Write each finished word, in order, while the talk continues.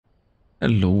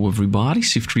Hello everybody,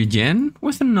 Sifd again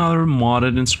with another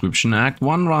modded Inscryption Act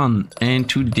 1 run, and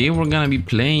today we're gonna be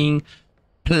playing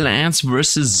Plants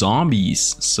vs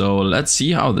Zombies. So let's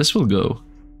see how this will go.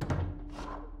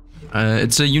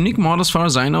 It's a unique mod as far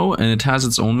as I know, and it has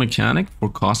its own mechanic for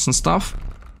costs and stuff.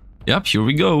 Yep, here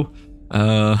we go.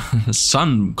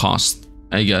 Sun cost,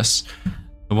 I guess.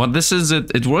 What this is,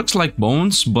 it works like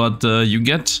bones, but you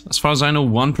get, as far as I know,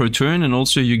 1 per turn, and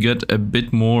also you get a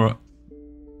bit more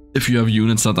if you have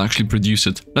units that actually produce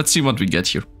it. Let's see what we get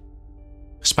here.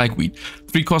 Spikeweed.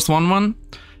 3 cost 1/1,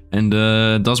 and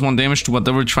does 1 damage to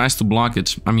whatever tries to block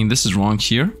it. I mean, this is wrong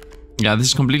here. Yeah, this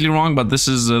is completely wrong, but this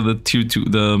is the tier 2,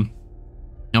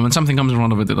 when something comes in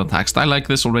front of it, it attacks. I like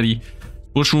this already.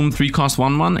 Bushroom, 3 cost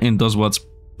 1/1, and does what?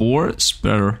 Spore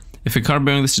Spreader. If a card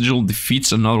bearing the sigil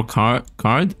defeats another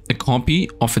card, a copy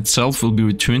of itself will be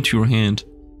returned to your hand.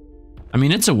 I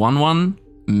mean, it's a 1/1,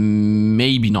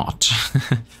 maybe not.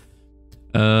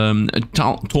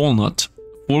 Tall Nut,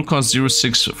 4 cost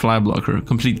 0/6 fly blocker,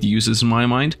 completely useless in my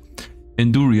mind.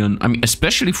 Endurian, I mean,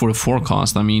 especially for a 4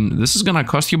 cost, I mean, this is gonna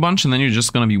cost you a bunch and then you're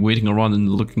just gonna be waiting around and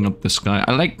looking up the sky.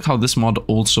 I like how this mod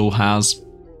also has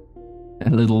a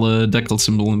little decal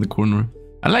symbol in the corner.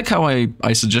 I like how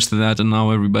I suggested that and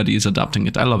now everybody is adopting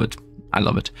it. I love it. I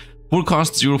love it. 4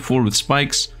 cost 0/4 with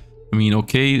spikes. I mean,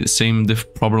 okay, same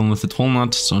problem with the Tall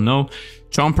Nut, so no.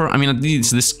 Chomper, I mean, at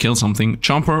least this kills something.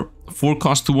 Chomper, 4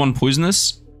 cost 2/1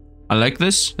 poisonous. I like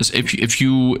this. As if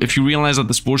you realize that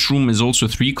the Sports Room is also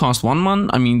 3 cost 1/1,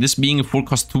 I mean, this being a 4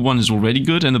 cost 2/1 is already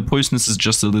good, and the poisonous is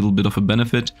just a little bit of a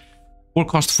benefit. 4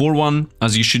 cost 4/1,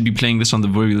 as you should be playing this on the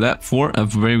very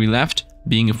left,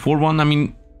 being a 4/1. I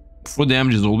mean, 4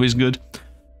 damage is always good.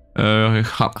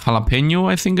 Jalapeno,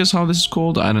 I think is how this is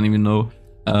called. I don't even know.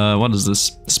 What is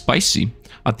this? Spicy.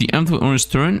 At the end of the owner's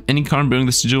turn, any card bearing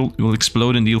the sigil will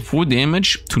explode and deal 4 damage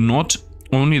to not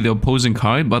only the opposing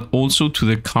card, but also to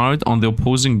the card on the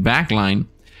opposing backline.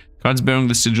 Cards bearing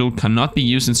the sigil cannot be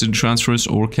used in sigil transfers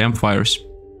or campfires.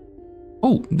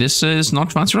 Oh, this is not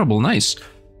transferable. Nice.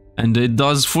 And it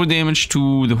does 4 damage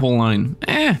to the whole line.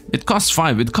 It costs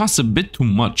 5. It costs a bit too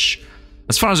much.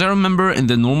 As far as I remember, in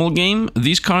the normal game,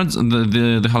 these cards,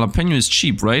 the jalapeno is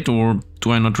cheap, right? Or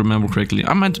do I not remember correctly?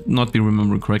 I might not be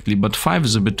remembering correctly, but 5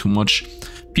 is a bit too much.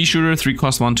 Pea Shooter, 3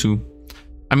 cost 1/2.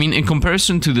 I mean, in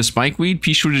comparison to the Spikeweed,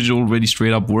 Pea Shooter is already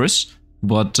straight up worse.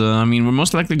 But, I mean, we're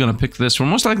most likely gonna pick this.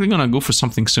 We're most likely gonna go for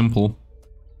something simple.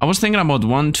 I was thinking about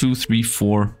 1, 2, 3,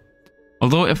 4.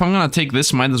 Although, if I'm gonna take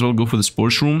this, might as well go for the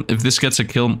Sports Room. If this gets a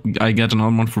kill, I get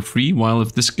another one for free. While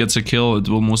if this gets a kill, it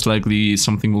will most likely,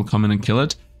 something will come in and kill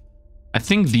it. I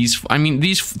think these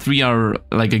 3 are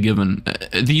like a given.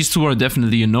 These 2 are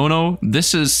definitely a no-no. This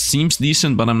seems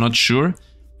decent, but I'm not sure.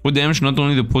 4 damage, not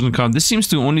only the opposing card. This seems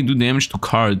to only do damage to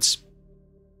cards.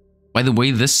 By the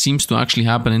way, this seems to actually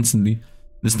happen instantly.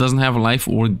 This doesn't have a life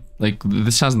or, like,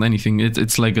 this hasn't anything.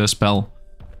 It's like a spell.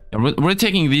 Yeah, we're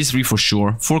taking these 3 for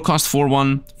sure. 4 cost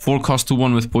 4/1, 4 cost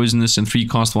 2/1 with poisonous, and 3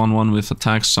 cost 1/1 with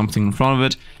attacks, something in front of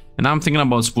it. And I'm thinking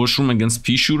about Sports Room against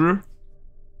Pea Shooter.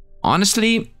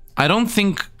 Honestly, I don't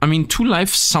think, I mean, 2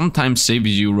 life sometimes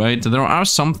saves you, right? There are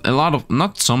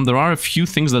there are a few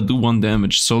things that do 1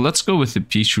 damage. So let's go with the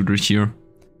Pea Shooter here.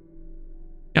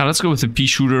 Yeah, let's go with the Pea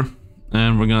Shooter,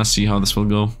 and we're gonna see how this will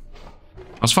go.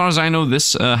 As far as I know,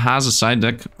 this has a side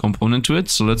deck component to it,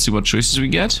 so let's see what choices we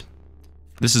get.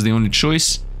 This is the only choice.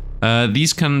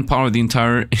 These can power the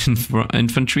entire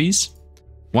infantries.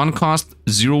 1 cost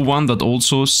 0/1 that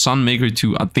also Sunmaker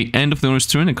 2. At the end of the owner's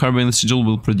turn, a card bearing the sigil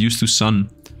will produce 2 sun.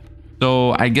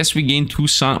 So I guess we gain 2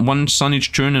 sun, 1 sun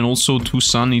each turn, and also 2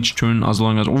 sun each turn as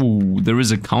long as... Oh, there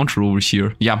is a counter over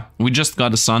here. Yeah, we just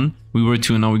got a sun. We were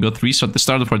 2 and now we got 3. So at the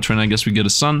start of our turn, I guess we get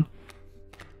a sun.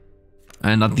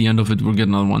 And at the end of it, we'll get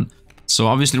another one. So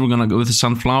obviously we're gonna go with the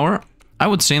sunflower. I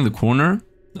would say in the corner.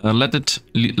 Let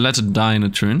it die in a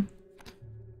turn.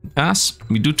 Pass.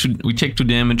 We take 2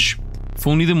 damage. If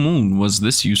only the moon was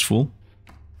this useful.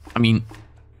 I mean,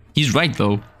 he's right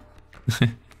though.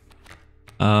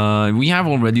 We have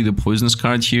already the poisonous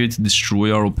card here to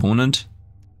destroy our opponent.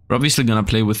 We're obviously gonna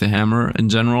play with the hammer in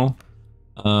general.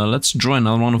 Let's draw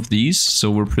another one of these,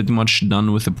 so we're pretty much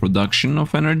done with the production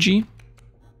of energy.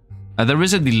 There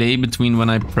is a delay between when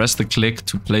I press the click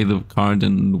to play the card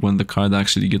and when the card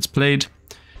actually gets played.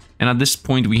 And at this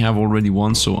point we have already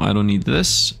won, so I don't need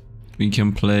this. We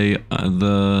can play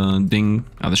the ding.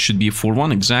 This should be a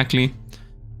 4/1 exactly.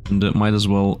 And might as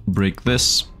well break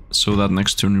this, so that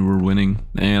next turn we were winning.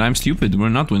 And I'm stupid,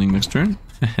 we're not winning next turn.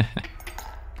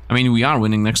 I mean, we are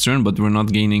winning next turn, but we're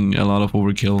not gaining a lot of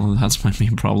overkill. That's my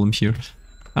main problem here.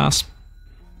 Pass.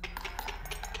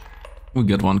 We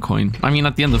get 1 coin. I mean,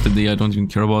 at the end of the day, I don't even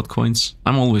care about coins.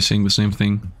 I'm always saying the same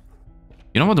thing.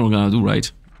 You know what we're gonna do, right?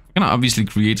 We're gonna obviously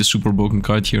create a super broken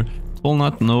card here.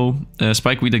 Walnut, no.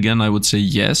 Spikeweed again, I would say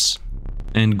yes.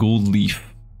 And gold leaf.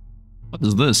 What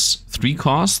is this? 3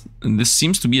 cost? And this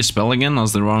seems to be a spell again,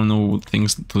 as there are no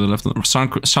things to the left.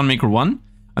 Sunmaker 1.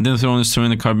 And then on its turn,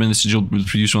 the card in the sigil will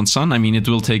produce 1 sun. I mean, it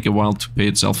will take a while to pay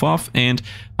itself off. And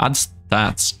add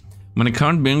stats. When a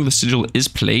card bearing the sigil is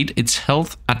played, its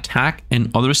health, attack, and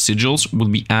other sigils will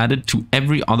be added to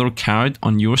every other card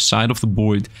on your side of the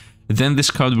board. Then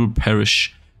this card will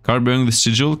perish. Card bearing the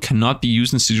sigil cannot be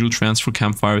used in sigil transfer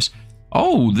campfires.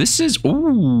 Oh, this is...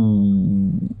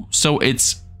 Ooh. So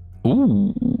it's...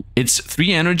 Ooh. It's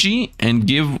 3 energy and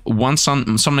give 1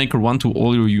 Sunmaker 1 to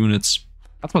all your units.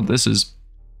 That's what this is.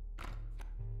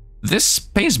 This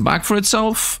pays back for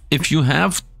itself if you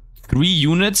have 3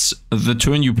 units the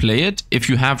turn you play it. If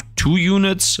you have 2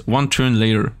 units, 1 turn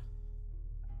later.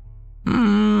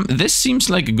 This seems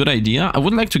like a good idea. I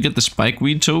would like to get the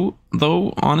Spikeweed too,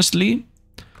 though, honestly.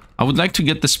 I would like to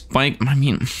get the spike. I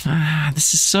mean,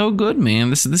 this is so good,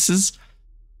 man. This is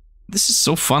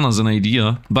so fun as an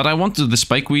idea. But I want the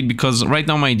Spikeweed because right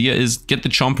now my idea is get the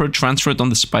Chomper, transfer it on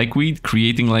the Spikeweed,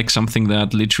 creating like something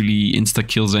that literally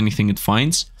insta-kills anything it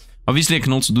finds. Obviously, I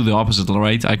can also do the opposite,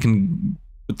 alright? I can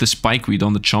put the Spikeweed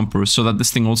on the Chomper so that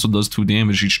this thing also does 2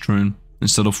 damage each turn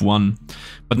instead of 1.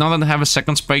 But now that I have a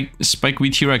second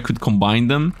Spikeweed here, I could combine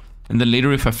them. And then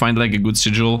later, if I find like a good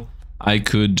sigil, I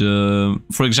could,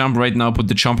 for example, right now put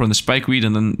the Chomper on the Spikeweed,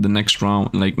 and then the next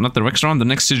round, like not the next round, the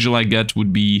next sigil I get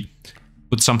would be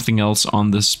put something else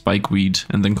on the Spikeweed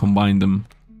and then combine them.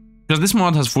 Because this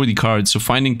mod has 40 cards, so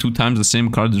finding 2 times the same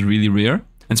card is really rare.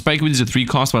 And Spikeweed is a 3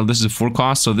 cost, while this is a 4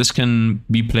 cost, so this can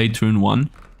be played turn 1.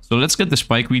 So let's get the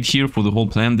Spikeweed here for the whole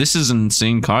plan. This is an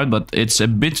insane card, but it's a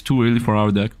bit too early for our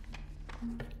deck.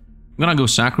 I'm gonna go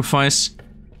sacrifice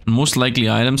most likely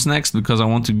items next, because I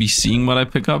want to be seeing what I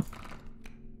pick up.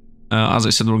 As I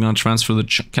said, we're gonna transfer the...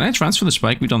 Can I transfer the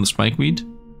Spikeweed on the Spikeweed?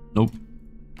 Nope.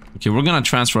 Okay, we're gonna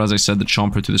transfer, as I said, the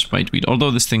Chomper to the Spikeweed.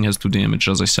 Although this thing has 2 damage,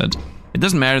 as I said. It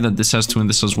doesn't matter that this has 2 and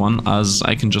this has 1, as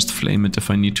I can just flame it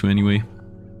if I need to anyway.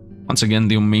 Once again,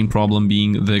 the main problem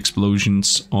being the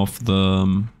explosions of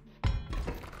the...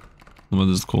 what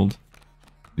is it called?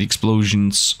 The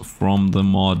explosions from the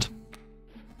mod.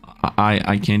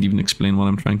 I can't even explain what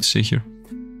I'm trying to say here.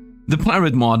 The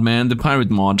pirate mod, man, the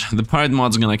pirate mod. The pirate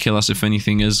mod's gonna kill us if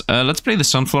anything is. Let's play the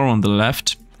sunflower on the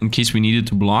left, in case we needed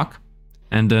to block.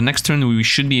 And next turn we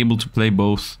should be able to play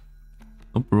both.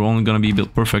 Nope, we're only gonna be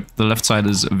built perfect. The left side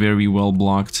is very well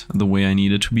blocked the way I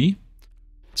need it to be.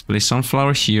 Let's play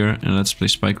sunflower here, and let's play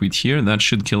Spikeweed here. That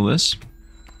should kill this.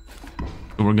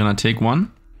 So we're gonna take 1.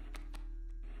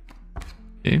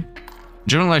 Okay.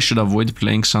 Generally, I should avoid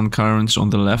playing Sun Currents on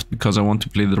the left, because I want to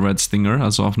play the red stinger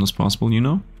as often as possible, you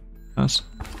know? Yes.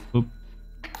 Oop.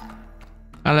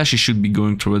 I actually should be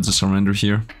going towards the surrender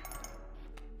here.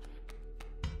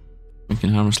 We can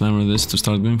hammer slammer this to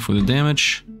start going for the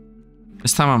damage.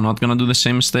 This time I'm not gonna do the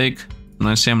same mistake. When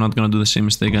I say I'm not gonna do the same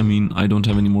mistake, I mean I don't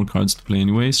have any more cards to play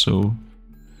anyway, so...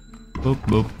 Boop,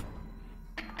 boop.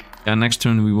 Yeah, next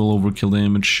turn we will overkill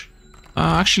damage.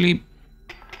 Actually...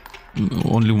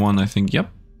 only 1, I think.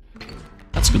 Yep.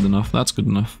 That's good enough. That's good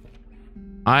enough.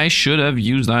 I should have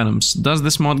used items. Does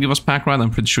this mod give us pack rat? I'm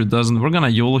pretty sure it doesn't. We're gonna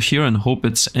YOLO here and hope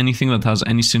it's anything that has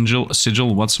any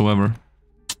sigil whatsoever.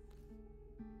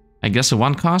 I guess a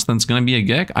 1 cost, and it's gonna be a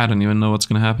Gek? I don't even know what's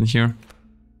gonna happen here.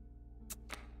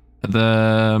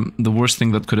 The worst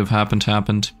thing that could have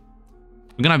happened.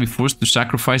 We're gonna be forced to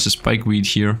sacrifice a Spikeweed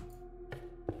here.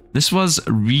 This was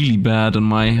really bad on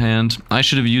my hand. I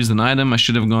should have used an item, I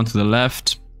should have gone to the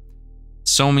left.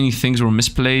 So many things were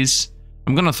misplays.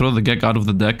 I'm gonna throw the Gek out of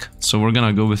the deck, so we're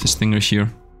gonna go with the Stinger here.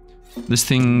 This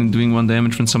thing doing 1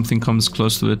 damage when something comes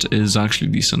close to it is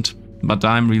actually decent. But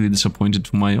I'm really disappointed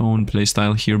to my own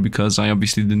playstyle here, because I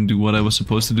obviously didn't do what I was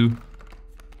supposed to do.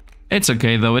 It's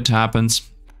okay though, it happens.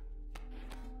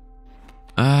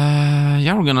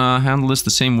 Yeah, we're gonna handle this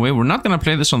the same way. We're not gonna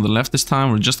play this on the left this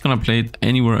time, we're just gonna play it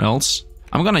anywhere else.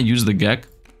 I'm gonna use the Gek.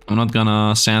 I'm not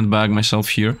gonna sandbag myself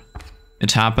here.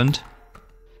 It happened.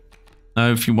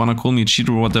 If you wanna call me a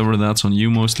cheater or whatever, that's on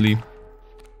you mostly.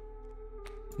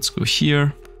 Let's go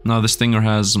here. Now the Stinger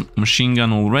has machine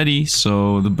gun already,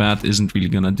 so the bat isn't really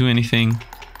gonna do anything.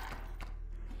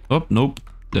 Oh, nope.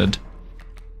 Dead.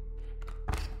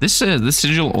 This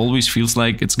sigil always feels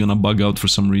like it's gonna bug out for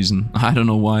some reason. I don't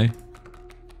know why.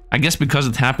 I guess because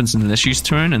it happens in Leslie's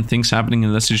turn, and things happening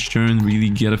in Leslie's turn really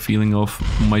get a feeling of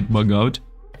might bug out.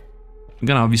 I'm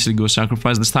gonna obviously go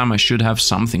sacrifice. This time I should have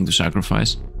something to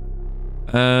sacrifice.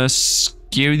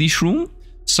 Scaredy Shroom.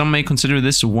 Some may consider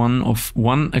this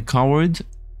a coward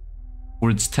for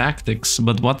its tactics,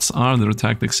 but what are their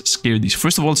tactics? Scaredy.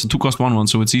 First of all, it's a 2-cost 1/1,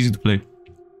 so it's easy to play.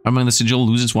 Carbine the Sigil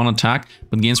loses 1 attack,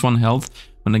 but gains 1 health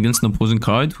when against an opposing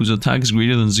card whose attack is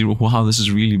greater than 0. Wow, this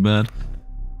is really bad.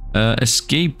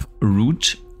 Escape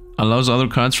Route allows other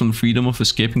cards from the freedom of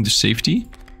escaping to safety.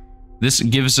 This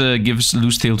gives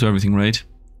loose tail to everything, right?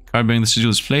 Card bearing the sigil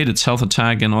is played, its health,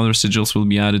 attack, and other sigils will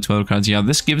be added to other cards. Yeah,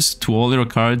 this gives to all your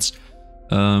cards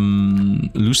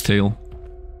loose tail.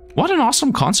 What an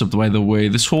awesome concept, by the way.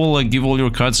 This whole give all your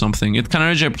cards something. It can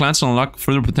energize plants to unlock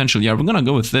further potential. Yeah, we're gonna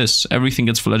go with this. Everything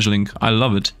gets fledgling. I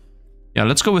love it. Yeah,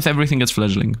 let's go with everything gets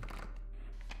fledgling.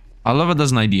 I love it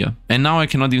as an idea. And now I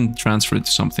cannot even transfer it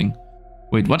to something.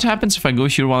 Wait, what happens if I go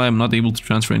here while I'm not able to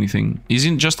transfer anything? Is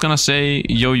he just gonna say,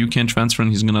 yo, you can't transfer,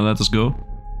 and he's gonna let us go?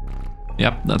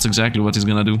 Yep, that's exactly what he's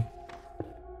gonna do.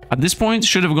 At this point,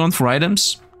 should have gone for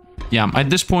items. Yeah, at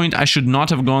this point, I should not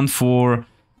have gone for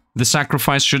the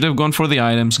sacrifice. Should have gone for the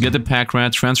items, get the pack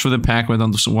rat, transfer the pack rat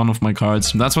onto one of my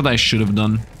cards. That's what I should have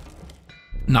done.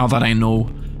 Now that I know.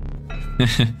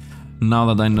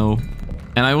 Now that I know.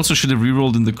 And I also should have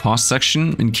rerolled in the cost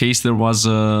section in case there was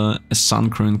a sun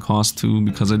current cost too,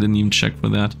 because I didn't even check for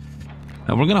that.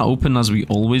 We're gonna open as we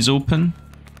always open.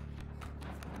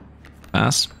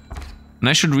 Pass. And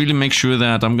I should really make sure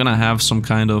that I'm gonna have some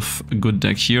kind of good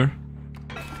deck here.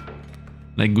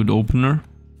 Like good opener.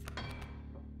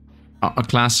 A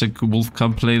classic Wolf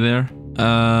Cub play there.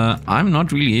 I'm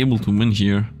not really able to win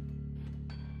here.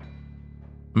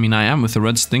 I mean, I am with the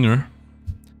Red Stinger.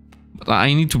 But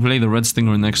I need to play the Red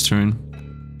Stinger next turn.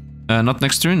 Not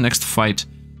next turn, next fight.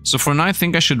 So for now, I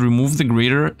think I should remove the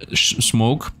Greater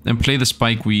Smoke and play the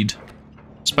Spikeweed.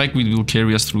 Spikeweed will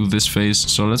carry us through this phase.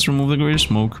 So let's remove the Greater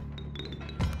Smoke.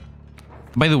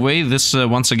 By the way, this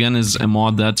once again is a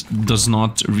mod that does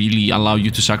not really allow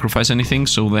you to sacrifice anything,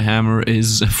 so the hammer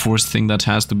is a forced thing that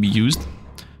has to be used.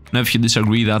 Now if you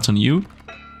disagree, that's on you,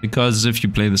 because if you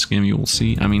play this game you will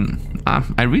see. I mean,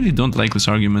 I really don't like this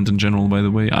argument in general, by the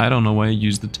way. I don't know why I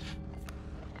used it.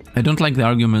 I don't like the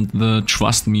argument, the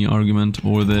trust me argument,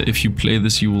 or the if you play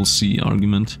this you will see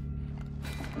argument.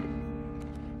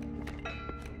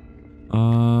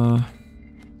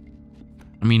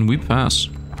 I mean, we pass.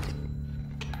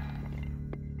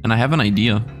 And I have an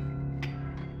idea.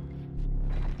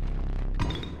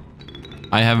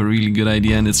 I have a really good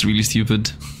idea and it's really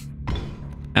stupid.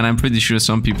 And I'm pretty sure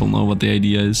some people know what the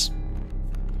idea is.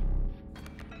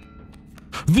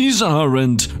 These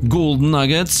aren't gold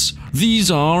nuggets. These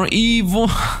are evil.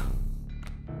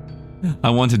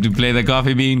 I wanted to play the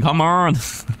coffee bean. Come on.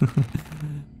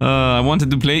 I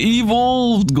wanted to play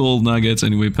evolved gold nuggets.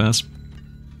 Anyway, pass.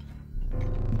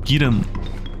 Get him.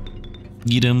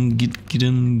 Get him, get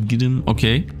him, get him.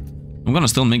 Okay. I'm gonna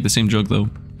still make the same joke though.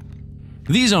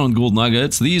 These aren't gold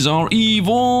nuggets, these are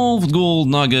evolved gold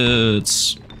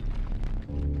nuggets.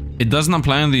 It doesn't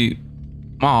apply on the...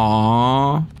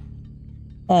 Aww.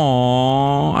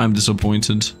 Aww. I'm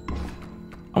disappointed.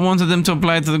 I wanted them to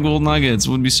apply it to the gold nuggets.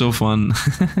 It would be so fun.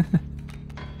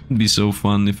 It'd be so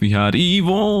fun if we had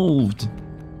evolved.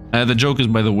 The joke is,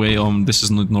 by the way, this is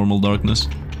not normal darkness.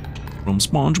 From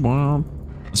SpongeBob.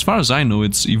 As far as I know,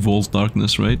 it's evolved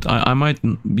darkness, right? I might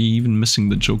be even missing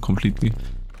the joke completely.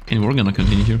 Anyway, we're gonna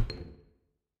continue here.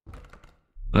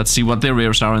 Let's see what their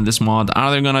rares are in this mod. Are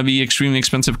there gonna be extremely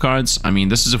expensive cards? I mean,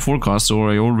 this is a 4-cost, so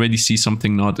I already see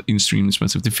something not extremely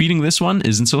expensive. Defeating this one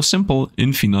isn't so simple.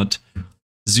 Infinite.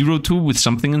 0-2 with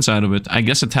something inside of it. I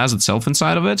guess it has itself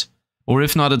inside of it. Or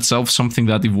if not itself, something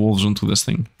that evolves onto this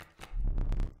thing.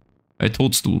 A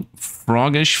Toadstool.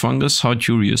 Frogish Fungus, how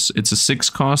curious. It's a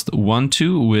 6-cost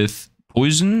 1-2 with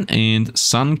Poison and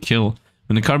Sun Kill.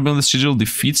 When the card below the sigil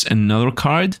defeats another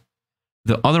card,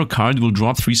 the other card will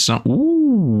drop 3 sun.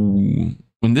 Ooh.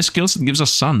 When this kills, it gives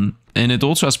us Sun. And it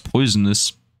also has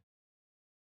Poisonous.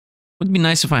 Would be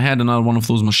nice if I had another one of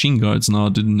those machine guards now,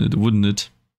 wouldn't it?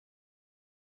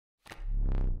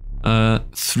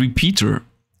 3-Peter.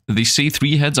 They say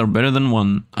 3 heads are better than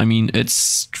 1. I mean,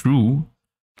 it's true.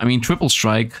 I mean, triple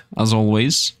strike, as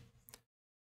always.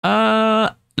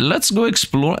 Let's go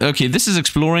explore. Okay, this is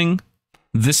exploring.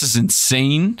 This is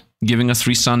insane. Giving us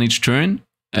 3 sun each turn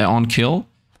on kill.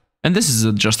 And this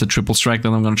is just a triple strike that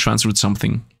I'm going to transfer with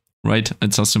something. Right?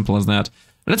 It's as simple as that.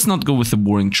 Let's not go with the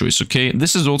boring choice, okay?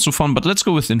 This is also fun, but let's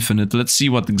go with infinite. Let's see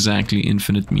what exactly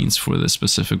infinite means for this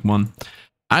specific one.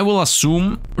 I will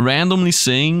assume, randomly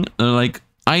saying, like,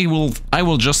 I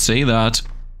will just say that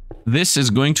this is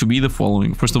going to be the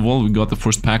following. First of all, we got the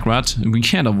first pack rat. We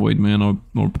can't avoid mana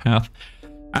or path.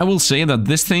 I will say that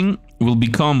this thing will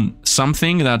become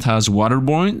something that has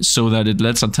waterborne so that it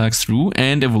lets attacks through,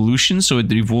 and evolution so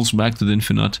it evolves back to the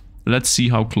infinite. Let's see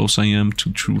how close I am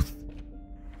to truth.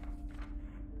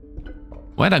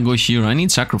 Why'd I go here? I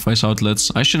need sacrifice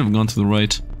outlets. I should have gone to the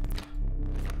right.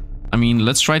 I mean,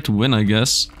 let's try to win, I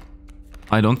guess.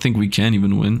 I don't think we can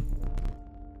even win.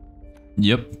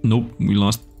 Yep, nope, we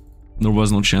lost. There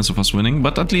was no chance of us winning,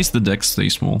 but at least the decks stay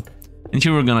small. And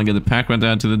here we're gonna get a pack rat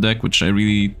add to the deck, which I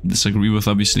really disagree with,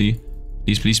 obviously.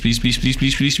 Please, please, please, please, please,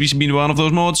 please, please, please be one of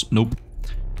those mods. Nope.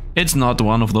 It's not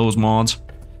one of those mods.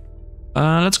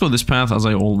 Let's go this path, as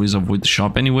I always avoid the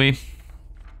shop anyway.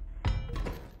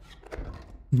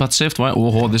 But Sifd, why?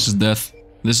 Oh, this is death.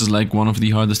 This is like one of the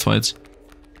hardest fights.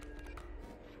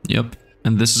 Yep.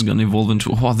 And this is gonna evolve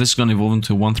into... Oh, this is gonna evolve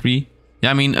into 1-3. Yeah,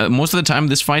 I mean, most of the time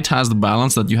this fight has the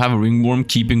balance that you have a ringworm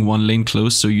keeping one lane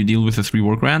closed, so you deal with the 3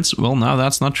 work rants. Well, now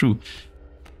that's not true.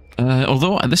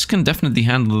 Although this can definitely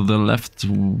handle the left...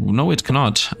 No, it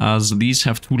cannot, as these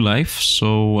have 2 life,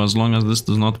 so as long as this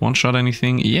does not one-shot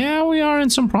anything... Yeah, we are in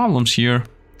some problems here.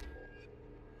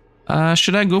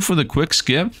 Should I go for the quick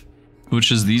skip?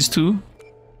 Which is these 2?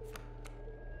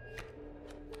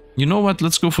 You know what?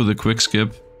 Let's go for the quick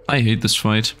skip. I hate this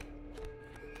fight.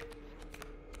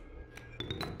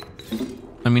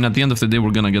 I mean, at the end of the day,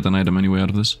 we're gonna get an item anyway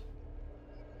out of this.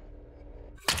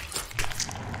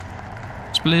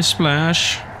 Splish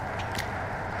splash.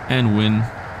 And win.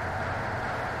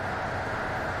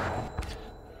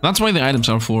 That's why the items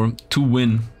are for. To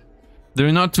win.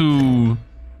 They're not to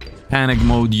panic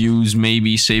mode, use,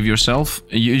 maybe, save yourself.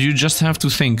 You just have to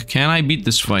think, can I beat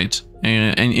this fight?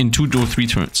 And in 2 or 3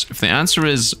 turns. If the answer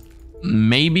is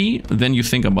maybe, then you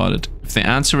think about it. If the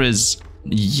answer is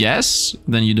yes,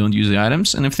 then you don't use the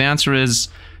items, and if the answer is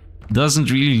doesn't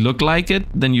really look like it,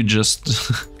 then you just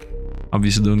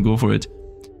obviously don't go for it.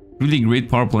 Really great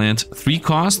power plant, 3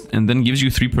 cost and then gives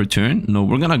you 3 per turn. No,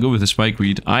 we're gonna go with the spike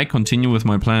weed. I continue with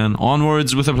my plan.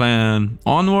 Onwards with a plan.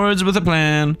 Onwards with a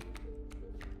plan.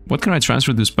 What can I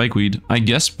transfer to spike weed? I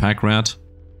guess pack rat.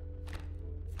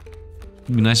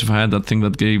 It'd be nice if I had that thing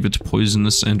that gave it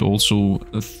poisonous and also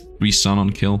a 3 sun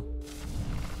on kill.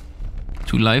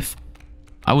 2 life.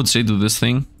 I would say to this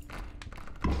thing.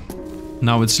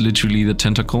 Now it's literally the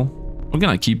tentacle. We're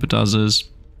gonna keep it as is.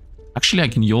 Actually, I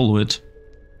can YOLO it.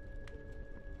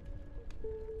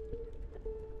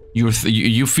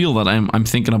 You feel that I'm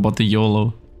thinking about the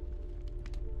YOLO.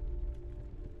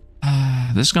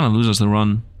 This is gonna lose us the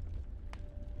run.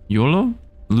 YOLO?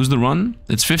 Lose the run?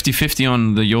 It's 50-50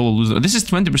 on the YOLO loser. This is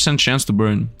 20% chance to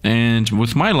burn. And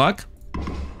with my luck...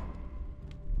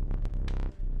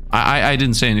 I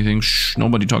didn't say anything. Shh,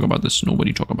 nobody talk about this.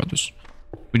 Nobody talk about this.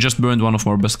 We just burned one of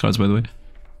our best cards, by the way.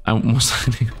 I'm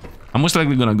most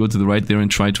likely gonna go to the right there and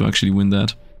try to actually win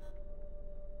that.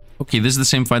 Okay, this is the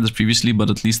same fight as previously, but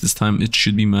at least this time it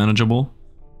should be manageable.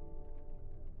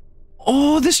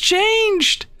 Oh, this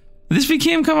changed! This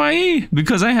became kawaii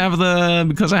because I have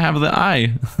the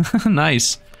eye.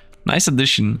 Nice. Nice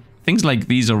addition. Things like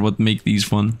these are what make these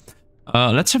fun.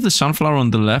 Let's have the sunflower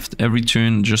on the left every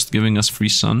turn, just giving us free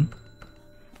sun.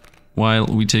 While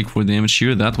we take 4 damage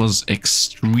here. That was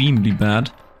extremely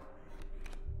bad.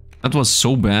 That was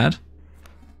so bad.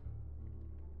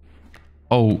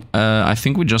 Oh, I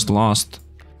think we just lost.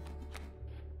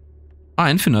 Ah,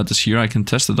 Infinite is here. I can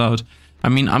test it out. I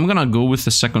mean, I'm gonna go with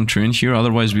the second turn here,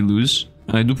 otherwise we lose.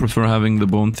 And I do prefer having the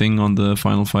bone thing on the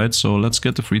final fight, so let's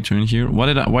get the free turn here. Why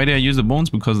did I use the bones?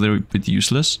 Because they're pretty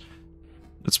useless.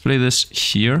 Let's play this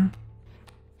here.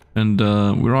 And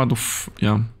we're out of...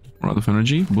 yeah, we're out of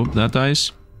energy. Boop, that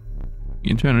dies.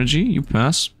 Into energy, you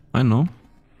pass. I know.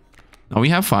 Now we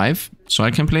have 5, so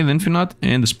I can play the Infinite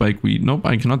and the Spike Weed. Nope,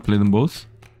 I cannot play them both.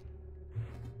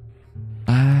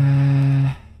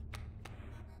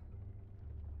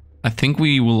 I think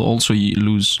we will also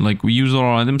lose. Like, we use all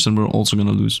our items and we're also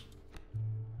gonna lose.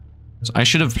 So I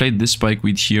should have played this Spike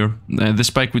Weed here. This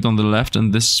Spike Weed on the left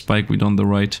and this Spike Weed on the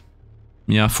right.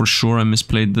 Yeah, for sure I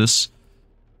misplayed this.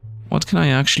 What can I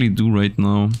actually do right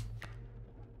now?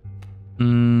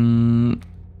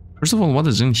 First of all, what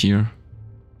is in here?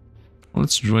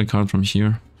 Let's draw a card from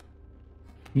here.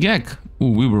 Gek!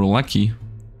 Ooh, we were lucky.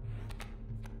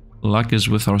 Luck is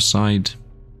with our side.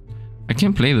 I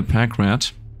can play the pack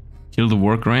rat. Kill the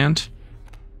work rant.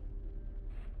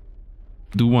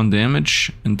 Do 1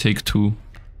 damage and take 2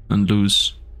 and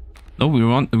lose. No, we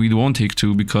won't take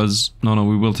 2 because... No,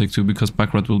 we will take 2 because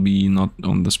pack rat will be not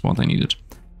on the spot I need it.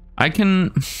 I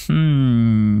can...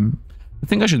 I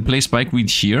think I should play Spikeweed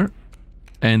here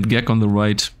and Gek on the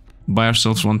right. Buy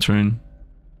ourselves 1 turn.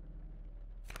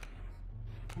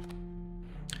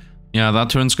 Yeah, that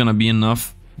turn's gonna be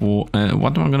enough. for...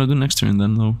 what am I gonna do next turn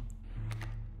then, though?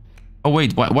 Oh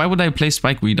wait, why would I play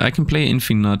Spikeweed? I can play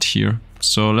Infinite here.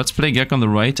 So let's play Gek on the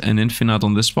right and Infinite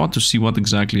on this spot to see what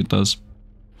exactly it does.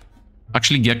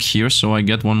 Actually Gek here, so I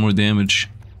get one more damage.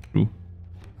 True.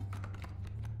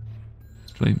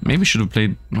 Let's play. Maybe should have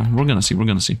played... No, we're gonna see, we're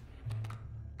gonna see.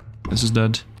 This is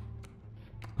dead.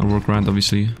 I'll work around,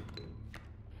 obviously.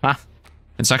 Ah!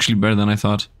 It's actually better than I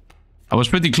thought. I was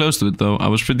pretty close to it, though. I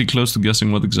was pretty close to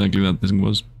guessing what exactly that thing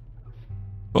was.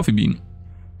 Coffee bean.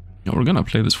 Yeah, we're gonna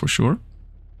play this for sure.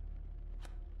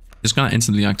 It's gonna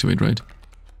instantly activate, right?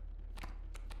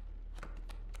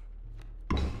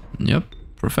 Yep,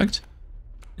 perfect.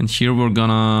 And here we're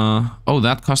gonna... Oh,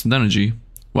 that costed energy.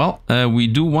 Well, we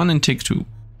do one and take two.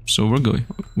 So we're going.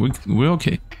 We're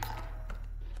okay.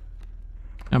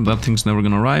 Yeah, but that thing's never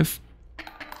gonna arrive.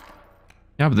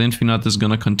 Yeah, but the Infinite is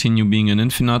gonna continue being an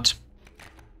Infinite.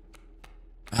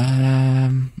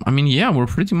 I mean, yeah, we're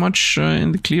pretty much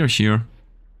in the clear here.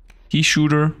 Pea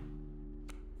shooter.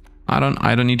 I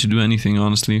don't need to do anything,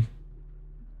 honestly.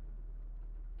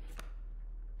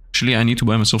 Actually, I need to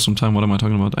buy myself some time. What am I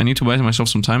talking about? I need to buy myself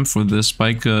some time for the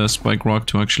spike rock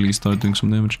to actually start doing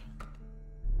some damage.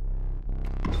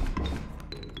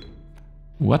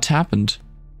 What happened?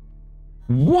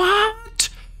 What?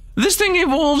 This thing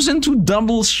evolves into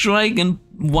double strike and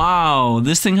wow,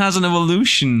 this thing has an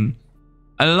evolution.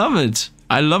 I love it.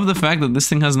 I love the fact that this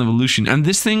thing has an evolution. And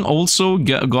this thing also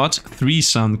got 3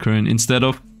 Sound Current instead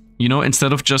of, you know,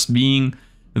 instead of just being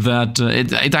that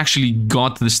it actually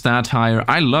got the stat higher.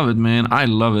 I love it, man. I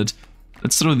love it.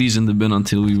 Let's throw these in the bin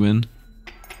until we win.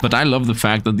 But I love the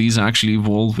fact that these actually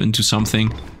evolve into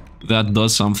something that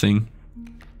does something.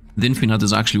 The Infinite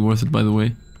is actually worth it, by the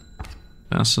way.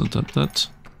 Pass that.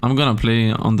 I'm gonna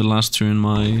play on the last turn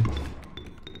my...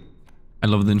 I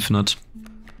love the Infinite.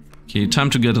 Okay, time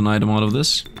to get an item out of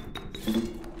this.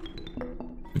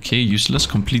 Okay, useless,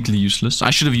 completely useless. I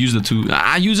should have used it too.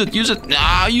 Ah, use it, use it!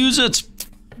 Ah, use it!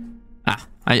 Ah,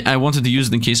 I wanted to use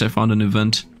it in case I found an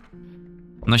event.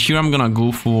 Now here I'm gonna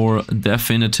go for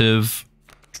definitive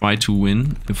try to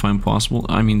win, if I'm possible.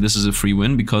 I mean, this is a free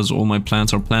win because all my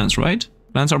plants are plants, right?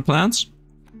 Plants are plants?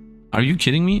 Are you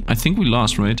kidding me? I think we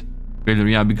lost, right? Failure,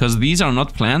 yeah, because these are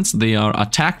not plants. They are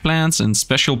attack plants and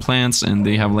special plants, and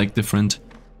they have like different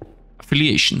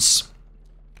affiliations.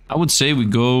 I would say we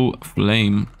go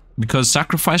flame, because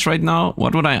sacrifice right now,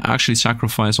 what would I actually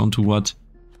sacrifice onto what?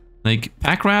 Like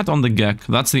pack rat on the Gek,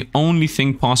 that's the only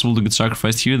thing possible to get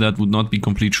sacrificed here that would not be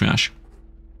complete trash.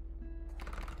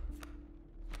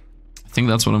 I think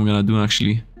that's what I'm gonna do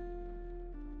actually.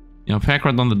 Yeah, pack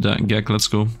rat on the Gek, let's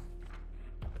go.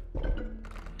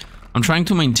 I'm trying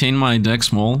to maintain my deck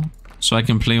small, so I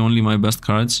can play only my best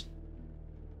cards.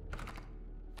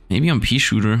 Maybe I'm pea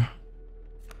shooter.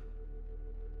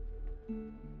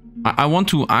 I want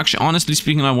to, actually, honestly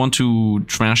speaking, I want to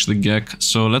trash the Gek.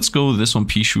 So let's go this on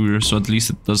pea shooter, so at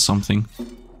least it does something.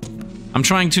 I'm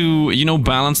trying to, you know,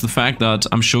 balance the fact that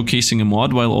I'm showcasing a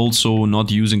mod while also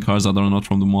not using cards that are not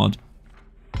from the mod.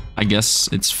 I guess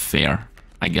it's fair.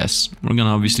 I guess. We're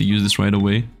gonna obviously use this right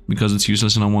away, because it's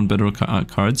useless and I want better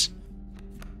cards.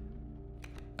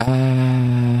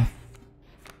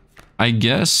 I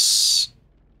guess...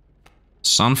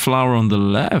 Sunflower on the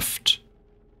left.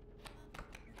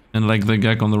 And like the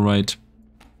Gek on the right.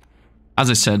 As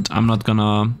I said, I'm not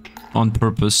gonna on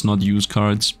purpose not use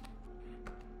cards.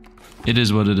 It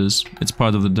is what it is. It's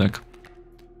part of the deck.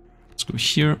 Let's go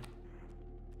here.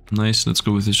 Nice, let's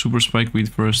go with the super spikeweed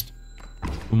first.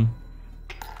 Boom.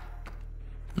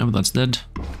 Oh, but that's dead.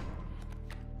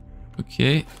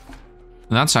 Okay.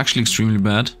 That's actually extremely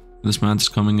bad. This man is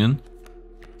coming in.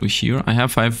 Go here. I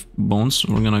have 5 bones.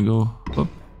 We're gonna go up.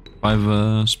 5,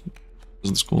 what's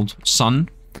this called? Sun.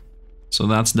 So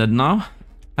that's dead now.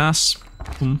 Pass.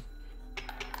 Boom.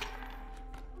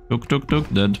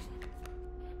 Tuk, dead.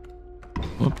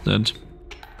 Oh, dead.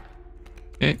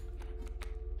 Okay.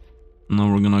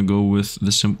 Now we're gonna go with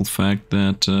the simple fact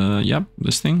that, yep,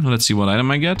 this thing. Let's see what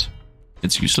item I get.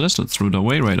 It's useless. Let's throw it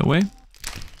away right away.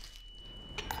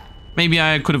 Maybe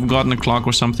I could have gotten a clock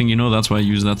or something, you know, that's why I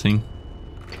use that thing.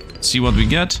 See what we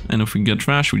get, and if we get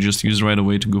trash, we just use right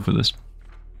away to go for this.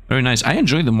 Very nice. I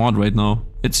enjoy the mod right now.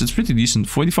 It's pretty decent.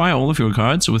 Fortify all of your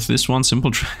cards with this one simple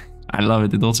try. I love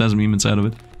it. It also has a meme inside of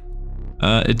it.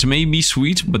 It may be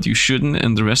sweet, but you shouldn't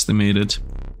underestimate it.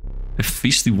 A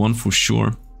feisty one for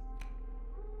sure.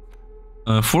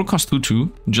 4 cost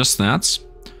 2/2, just stats.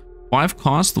 5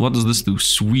 cost, what does this do?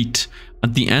 Sweet.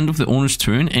 At the end of the owner's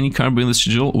turn, any card bearing the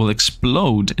sigil will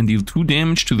explode and deal 2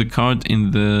 damage to the card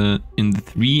in the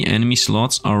 3 enemy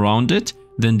slots around it.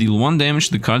 Then deal 1 damage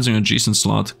to the cards in your adjacent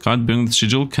slot. Card bearing the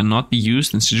sigil cannot be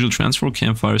used in sigil transfer or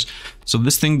campfires. So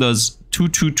this thing does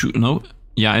 2/2/2. No,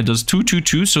 yeah, it does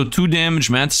 2/2/2. So 2 damage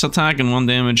Mantis attack and 1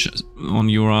 damage on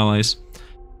your allies.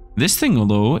 This thing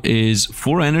though is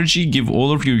 4 energy. Give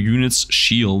all of your units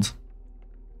shield.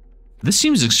 This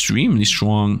seems extremely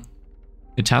strong.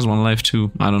 It has 1 life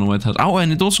too. I don't know what it has. Oh,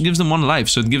 and it also gives them 1 life.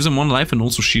 So it gives them 1 life and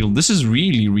also shield. This is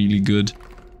really, really good.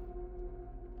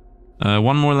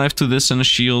 1 more life to this and a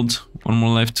shield. 1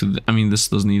 more life to I mean, this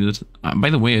does need it. By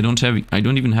the way, I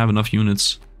don't even have enough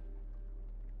units.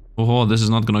 Oh, this is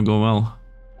not gonna go well.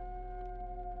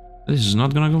 This is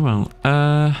not gonna go well.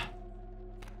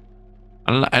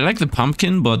 I like the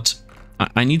pumpkin, but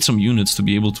I need some units to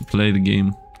be able to play the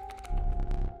game.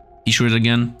 T-shirt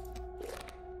again.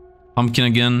 Pumpkin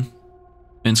again.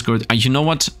 And skirt. You know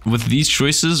what? With these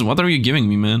choices, what are you giving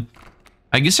me, man?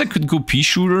 I guess I could go pea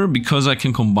shooter because I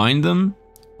can combine them.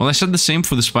 Well, I said the same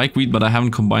for the spikeweed, but I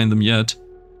haven't combined them yet.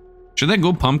 Should I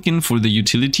go pumpkin for the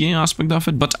utility aspect of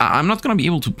it? But I'm not gonna be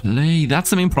able to play. That's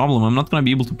the main problem. I'm not gonna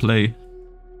be able to play.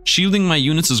 Shielding my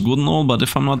units is good and all, but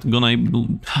if I'm not gonna able...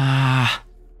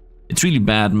 it's really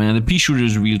bad, man. The pea shooter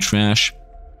is real trash.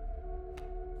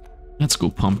 Let's go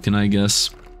pumpkin, I guess.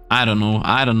 I don't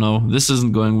know. This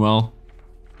isn't going well.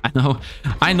 I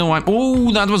know I'm...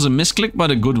 Oh, that was a misclick, but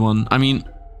a good one. I mean...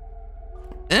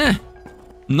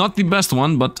 Not the best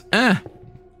one, but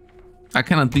I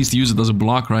can at least use it as a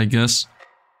blocker, I guess.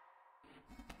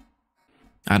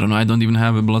 I don't know, I don't even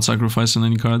have a blood sacrifice on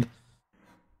any card.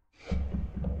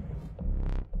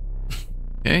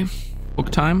 Okay, book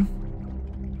time.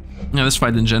 Yeah, this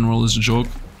fight in general is a joke.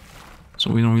 So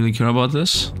we don't really care about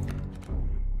this.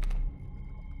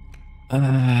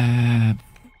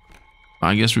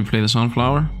 I guess we play the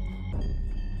sunflower.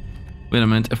 Wait a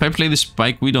minute, if I play the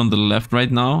spikeweed on the left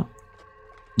right now...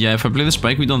 Yeah, if I play the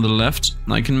spikeweed on the left,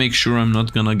 I can make sure I'm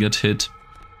not gonna get hit.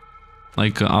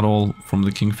 Like, at all from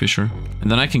the kingfisher.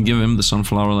 And then I can give him the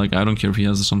sunflower, like, I don't care if he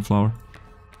has the sunflower.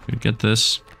 Okay, get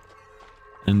this.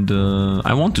 And,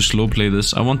 I want to slow play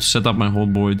this. I want to set up my whole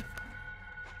board.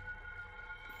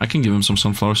 I can give him some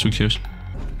sunflowers, who cares?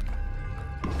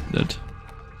 Dead.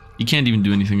 He can't even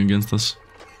do anything against us.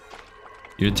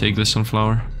 Here, take this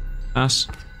sunflower. Pass.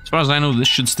 As far as I know, this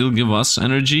should still give us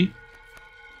energy.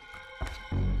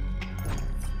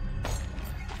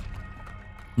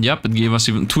 Yep, it gave us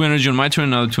even 2 energy on my turn,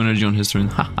 another 2 energy on his turn.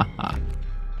 Ha ha ha.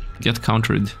 Get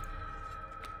countered.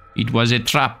 It was a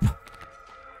trap.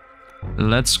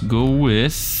 Let's go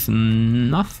with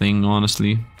nothing,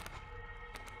 honestly.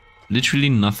 Literally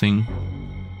nothing.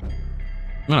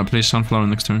 I'm gonna play sunflower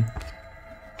next turn.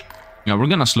 Yeah, we're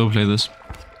gonna slow play this.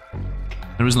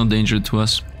 There is no danger to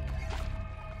us.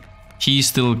 He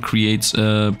still creates,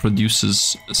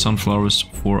 produces sunflowers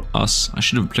for us. I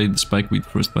should have played the spikeweed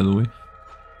first, by the way.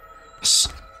 Yes.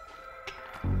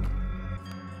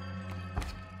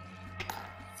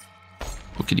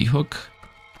 Hookity hook.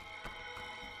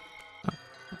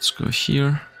 Let's go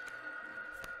here.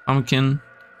 Pumpkin.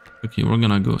 Okay, we're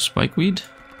gonna go spikeweed.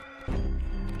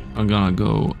 I'm gonna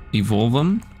go evolve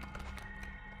them.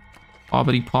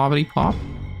 Poppity poppity pop.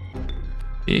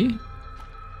 Okay.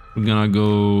 We're gonna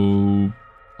go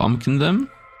pumpkin them.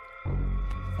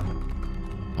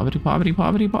 Poppity poppity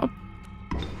poppity pop.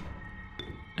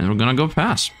 And we're gonna go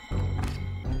pass.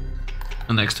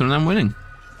 And next turn I'm winning.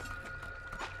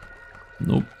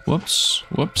 Nope. Whoops.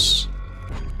 Whoops.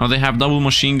 Oh, they have double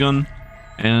machine gun.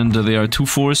 And they are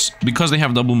 2/4. Because they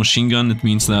have double machine gun, it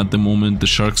means that the moment the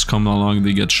sharks come along,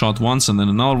 they get shot once, and then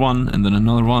another one, and then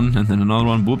another one, and then another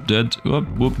one. Boop, dead. Whoop,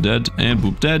 boop, dead. And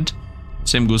boop, dead.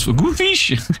 Same goes for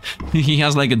Goofish. He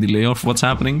has like a delay of what's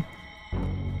happening.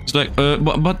 It's like,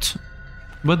 but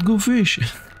Goofish.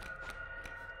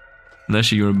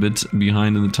 Actually, you're a bit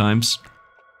behind in the times.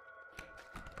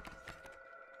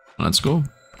 Let's go.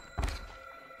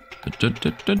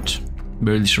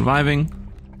 Barely surviving.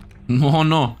 Oh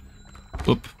no.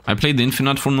 Oop. I played the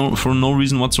infinite for no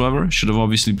reason whatsoever. Should have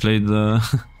obviously played the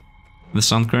the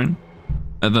sunkern.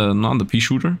 Not the pea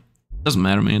shooter. Doesn't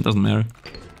matter, man. Doesn't matter.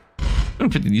 It's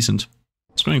going pretty decent.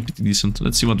 It's going pretty decent.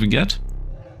 Let's see what we get.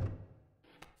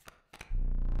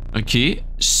 Okay,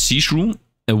 sea shroom,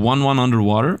 a 1/1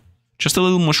 underwater. Just a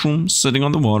little mushroom sitting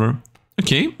on the water.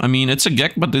 Okay, I mean, it's a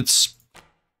gek, but it's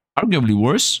arguably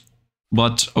worse.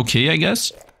 But okay, I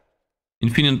guess.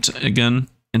 Infinite again.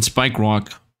 And Spike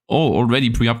Rock. Oh, already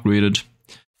pre-upgraded.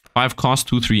 5 cost,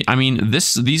 2/3. I mean,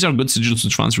 these are good sigils to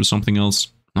transfer something else.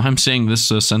 I'm saying this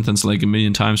sentence like a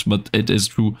million times, but it is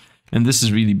true. And this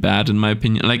is really bad in my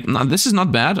opinion. Like, no, this is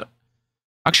not bad.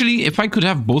 Actually, if I could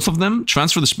have both of them,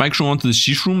 transfer the Spike Shroom onto the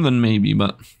Sea Shroom, then maybe,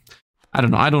 but I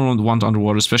don't know. I don't want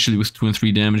underwater, especially with 2 and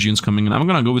 3 damage units coming in. I'm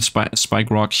gonna go with Spike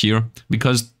Rock here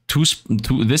because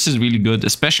this is really good,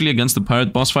 especially against the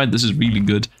pirate boss fight. This is really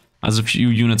good, as a few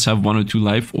units have 1 or 2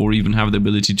 life or even have the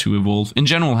ability to evolve. In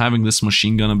general, having this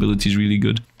machine gun ability is really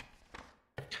good.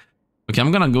 Okay,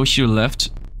 I'm gonna go here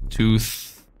left to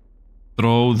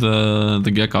throw the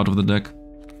Gek out of the deck,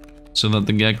 so that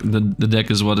the deck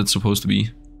is what it's supposed to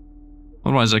be.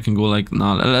 Otherwise, I can go like,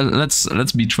 nah.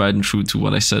 Let's be tried and true to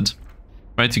what I said.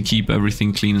 Try to keep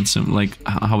everything clean and simple, like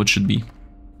how it should be.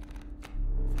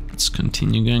 Let's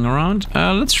continue going around.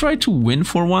 Let's try to win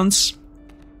for once.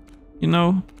 You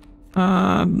know,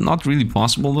 not really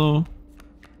possible though.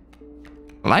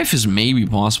 Life is maybe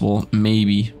possible,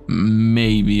 maybe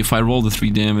if I roll the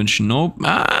 3 damage. Nope,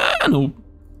 nope.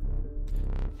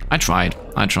 I tried.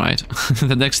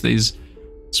 The deck stays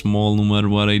small no matter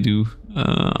what I do.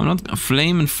 I'm not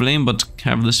flame, but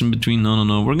have this in between.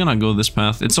 No. We're gonna go this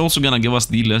path. It's also gonna give us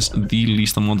the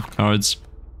least amount of cards.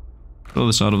 Throw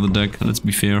this out of the deck. Let's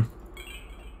be fair.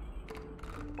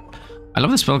 I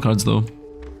love the spell cards though.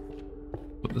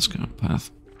 Put this kind of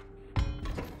path.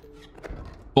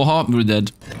 Oh, we're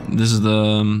dead. This is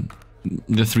the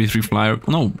 3/3 flyer.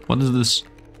 No, what is this?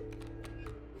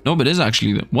 No, but it is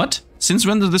actually the what? Since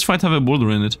when does this fight have a border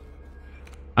in it?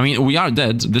 I mean, we are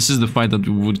dead. This is the fight that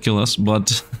would kill us,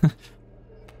 but...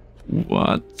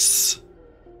 What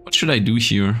should I do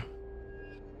here?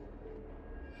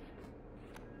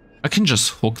 I can just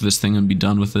hook this thing and be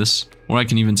done with this. Or I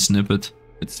can even snip it.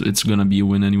 It's gonna be a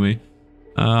win anyway.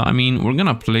 I mean, we're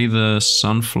gonna play the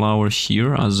sunflower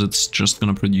here, as it's just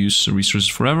gonna produce resources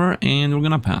forever, and we're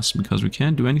gonna pass, because we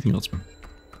can't do anything else.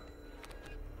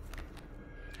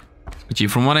 Okay,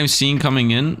 from what I'm seeing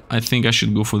coming in, I think I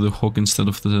should go for the hook instead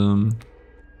of the...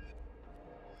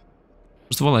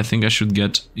 First of all, I think I should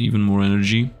get even more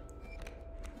energy.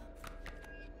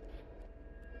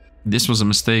 This was a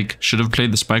mistake. Should have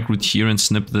played the spike root here and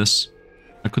snipped this.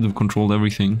 I could have controlled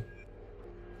everything.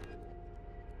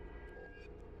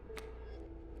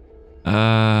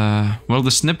 Well,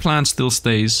 the snip plan still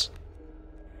stays.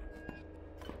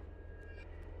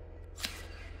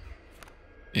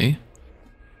 Okay.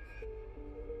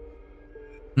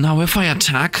 Now, if I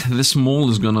attack, this mole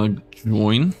is gonna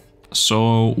join.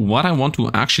 So, what I want to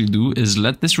actually do is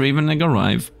let this raven egg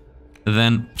arrive,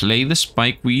 then play the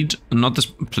spikeweed,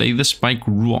 play the spike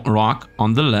rock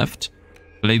on the left,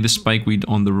 play the spikeweed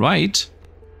on the right.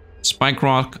 Spike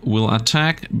rock will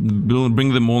attack,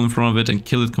 bring the mole in front of it and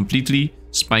kill it completely.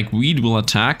 Spikeweed will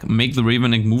attack, make the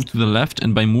raven egg move to the left,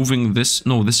 and by moving this...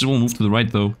 No, this will move to the right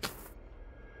though.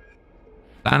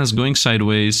 Plan is going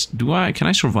sideways. Can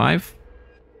I survive?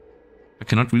 I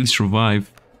cannot really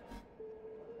survive.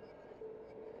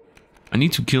 I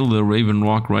need to kill the raven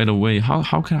rock right away.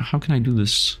 How can I do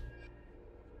this?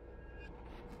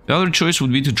 The other choice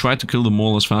would be to try to kill the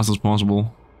mole as fast as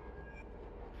possible.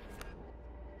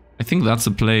 I think that's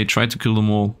the play. Try to kill the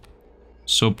mole.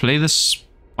 So play the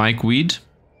spikeweed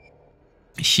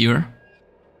here.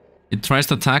 It tries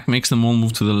to attack, makes the mole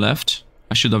move to the left.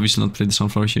 I should obviously not play the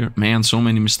sunflower here. Man, so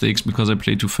many mistakes because I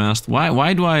played too fast.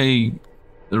 Why do I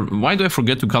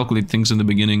forget to calculate things in the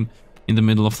beginning, in the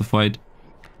middle of the fight?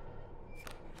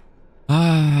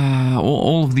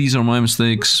 All of these are my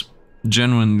mistakes.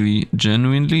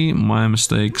 Genuinely my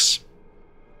mistakes.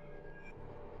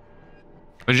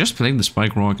 If I just played the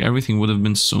spike rock, everything would have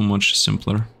been so much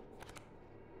simpler.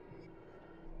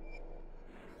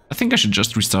 I think I should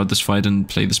just restart this fight and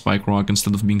play the spike rock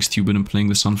instead of being stupid and playing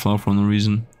the sunflower for no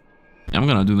reason. Yeah, I'm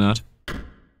gonna do that.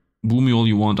 Boo me all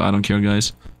you want, I don't care,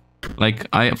 guys. Like,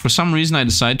 for some reason I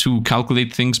decide to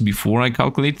calculate things before I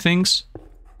calculate things.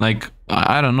 Like,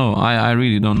 I don't know. I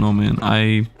really don't know, man.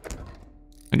 I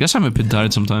guess I'm a bit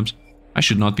tired sometimes. I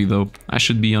should not be, though. I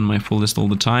should be on my fullest all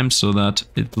the time so that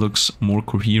it looks more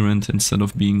coherent instead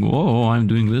of being, whoa, I'm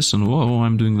doing this and whoa,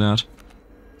 I'm doing that.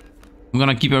 I'm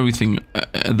gonna keep everything.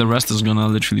 The rest is gonna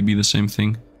literally be the same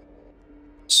thing.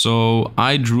 So,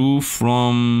 I drew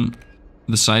from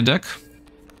the side deck.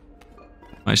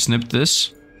 I snipped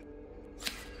this.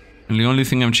 And the only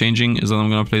thing I'm changing is that I'm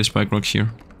gonna play the spike rock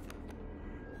here.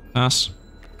 Pass.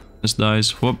 This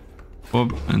dies. Whoop.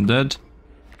 Whoop. And dead.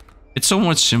 It's so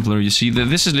much simpler, you see.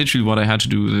 This is literally what I had to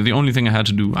do. The only thing I had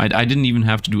to do. I didn't even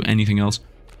have to do anything else.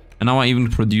 And now I even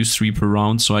produce 3 per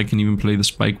round, so I can even play the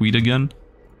spikeweed again.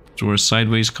 So we're a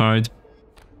sideways card.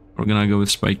 We're gonna go with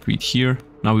spikeweed here.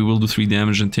 Now we will do 3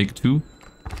 damage and take 2.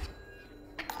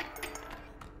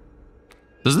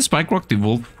 Does the spike rock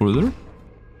evolve further?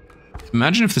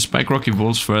 Imagine if the spike rock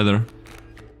evolves further.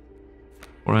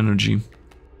 For energy.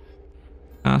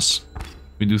 Pass.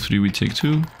 We do 3, we take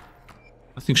 2.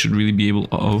 Nothing should really be able...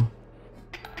 Uh-oh.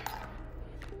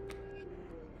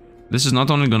 This is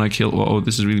not only gonna kill... Oh,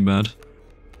 this is really bad.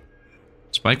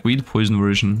 Spikeweed poison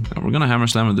version. We're gonna hammer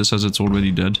slam this as it's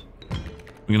already dead.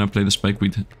 We're gonna play the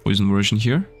spikeweed poison version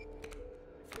here.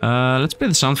 Let's play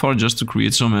the sunflower just to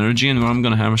create some energy, and I'm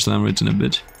gonna hammer slam it in a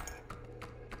bit.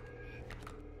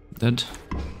 Dead.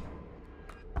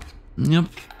 Yep.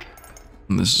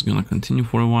 And this is gonna continue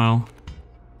for a while.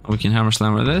 We can hammer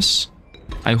slam this.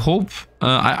 I hope...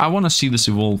 I wanna see this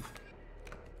evolve.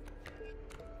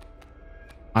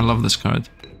 I love this card.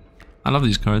 I love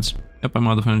these cards. Yep, I'm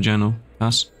out of energy, I know.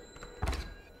 Pass.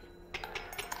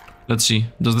 Let's see.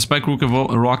 Does the Spike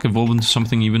Rock evolve into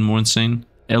something even more insane?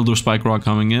 Elder Spike Rock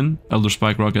coming in. Elder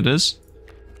Spike Rock it is.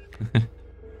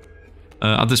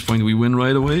 At this point we win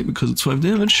right away because it's 5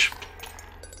 damage.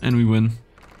 And we win.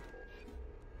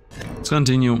 Let's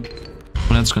continue.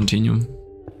 Let's continue.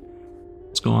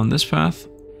 Let's go on this path.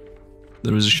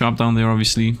 There is a shop down there,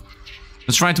 obviously.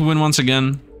 Let's try to win once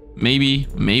again. Maybe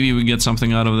we get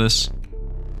something out of this.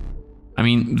 I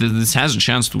mean, this has a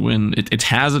chance to win. It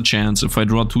has a chance if I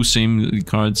draw 2 same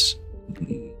cards.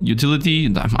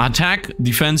 Utility, attack,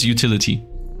 defense, utility.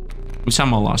 We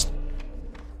somehow lost.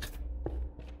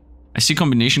 I see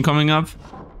combination coming up.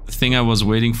 The thing I was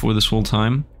waiting for this whole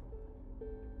time.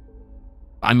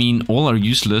 I mean, all are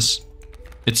useless.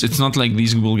 It's not like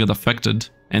these will get affected.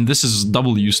 And this is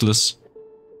double useless.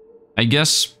 I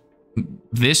guess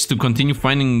this to continue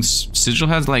finding sigil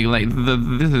has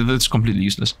that's completely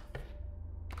useless.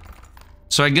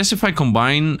 So I guess if I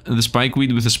combine the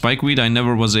spikeweed with the spikeweed, I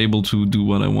never was able to do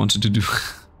what I wanted to do.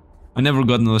 I never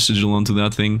got another sigil onto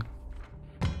that thing.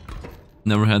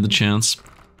 Never had the chance.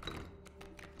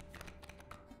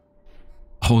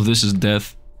 Oh, this is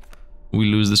death. We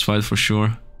lose this fight for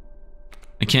sure.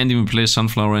 I can't even play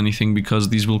sunflower or anything because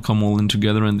these will come all in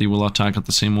together and they will attack at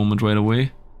the same moment right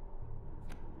away.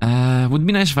 Would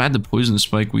be nice if I had the poisonous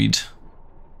spikeweed.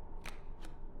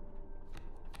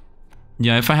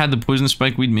 Yeah, if I had the poisonous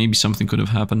spikeweed, maybe something could have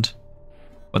happened.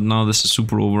 But now this is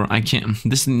super over. I can't...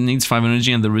 This needs 5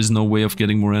 energy and there is no way of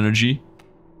getting more energy.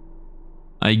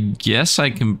 I guess I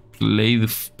can play the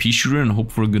pea shooter and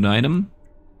hope for a good item.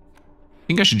 I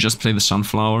think I should just play the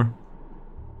sunflower.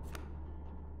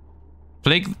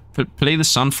 Play the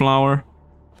sunflower.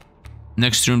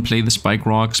 Next turn, play the spike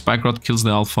rock. Spike rock kills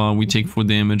the alpha. We take 4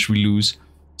 damage. We lose.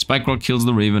 Spike rock kills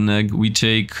the raven egg. We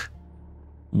take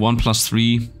 1 plus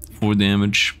 3, 4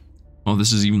 damage. Oh,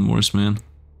 this is even worse, man.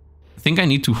 I think I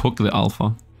need to hook the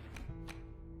alpha.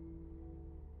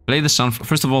 Play the sunflower.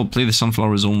 First of all, play the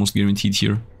sunflower is almost guaranteed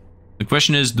here. The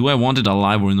question is, do I want it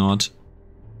alive or not?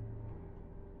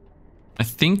 I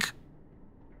think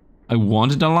I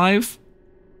want it alive.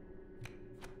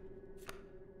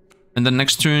 And then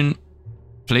next turn,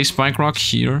 play Spike Rock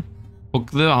here.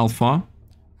 Hook the Alpha.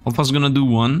 Alpha's gonna do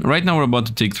 1. Right now we're about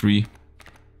to take 3.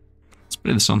 Let's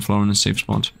play the Sunflower in a safe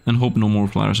spot. And hope no more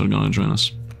flyers are gonna join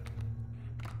us.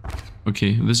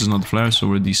 Okay, this is not the flyer, so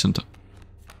we're decent.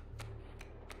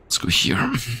 Let's go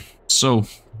here. So,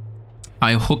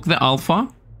 I hook the Alpha.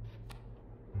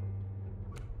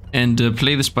 And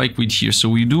play the Spikeweed here. So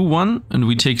we do 1 and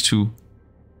we take 2.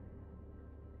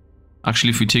 Actually,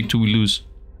 if we take 2, we lose.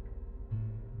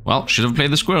 Well, should have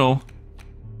played the squirrel.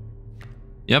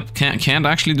 Yep, can't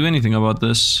actually do anything about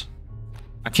this.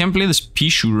 I can play this pea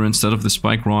shooter instead of the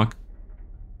spike rock.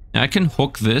 I can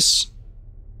hook this.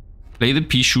 Play the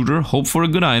pea shooter, hope for a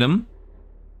good item.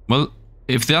 Well,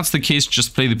 if that's the case,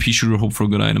 just play the pea shooter, hope for a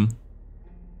good item.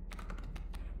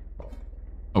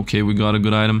 Okay, we got a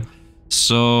good item.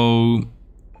 So,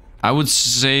 I would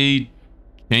say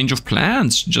change of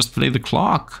plans. Just play the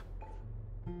clock.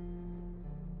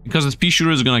 Because the pea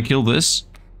shooter is gonna kill this,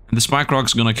 and the spike rock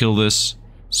is gonna kill this.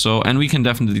 So, and we can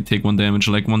definitely take 1 damage.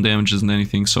 Like 1 damage isn't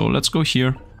anything. So let's go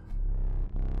here.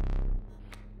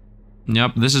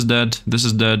 Yep, this is dead. This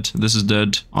is dead. This is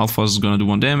dead. Alpha is gonna do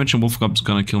 1 damage, and Wolfcup is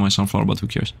gonna kill my sunflower. But who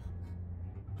cares?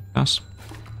 Pass.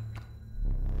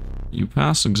 You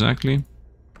pass exactly.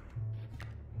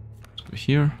 Let's go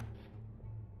here.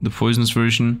 The poisonous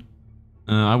version.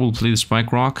 I will play the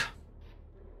spike rock.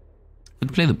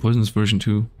 Could play the poisonous version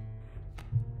too.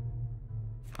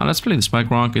 Let's play the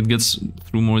spike rock. It gets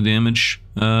through more damage.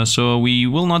 So we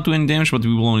will not do any damage, but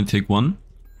we will only take 1.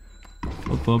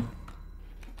 Up, up.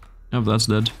 Yep, that's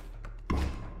dead.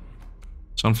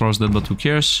 Sunflower's dead, but who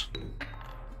cares?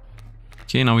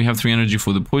 Okay, now we have 3 energy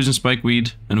for the poison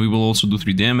spikeweed, and we will also do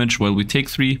 3 damage while we take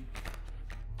 3.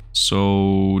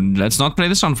 So let's not play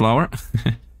the sunflower.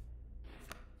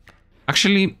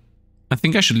 Actually, I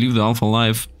think I should leave the alpha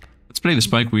alive. Let's play the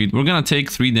spikeweed. We're gonna take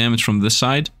 3 damage from this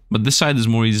side, but this side is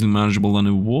more easily manageable than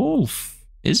a wolf.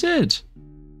 Is it?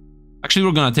 Actually,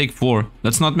 we're gonna take 4.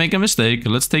 Let's not make a mistake.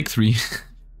 Let's take 3.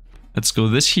 Let's go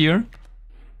this here.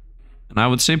 And I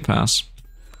would say pass.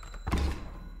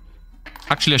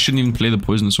 Actually, I shouldn't even play the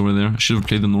poisonous over there. I should have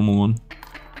played the normal one.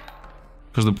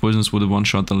 Because the poisonous would have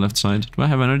one-shot the left side. Do I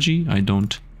have energy? I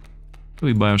don't. So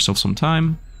we buy ourselves some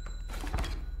time.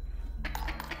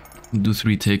 Do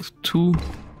 3, take 2.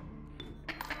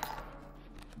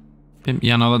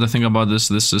 Yeah, now that I think about this,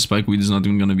 this spikeweed is not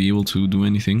even gonna be able to do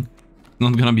anything.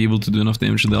 Not gonna be able to do enough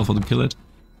damage to the alpha to kill it.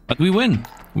 But we win.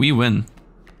 We win.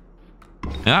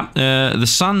 Yeah, the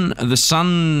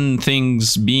sun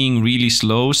things being really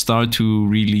slow start to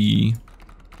really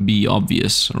be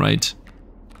obvious, right?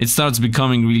 It starts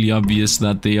becoming really obvious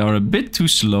that they are a bit too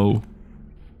slow.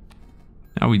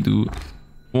 Now we do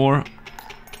 4.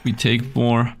 We take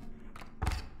 4.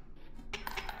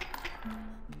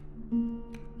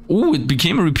 Oh, it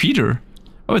became a repeater.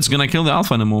 Oh, it's gonna kill the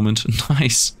alpha in a moment.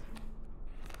 Nice.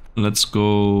 Let's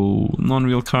go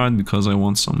non-real card because I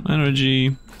want some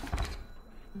energy.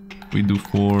 We do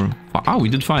 4. Ah, we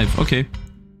did 5. Okay.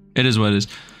 It is what it is.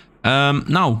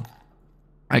 Now,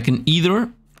 I can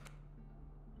either...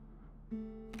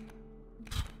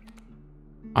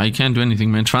 I can't do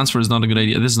anything, man. Transfer is not a good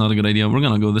idea. This is not a good idea. We're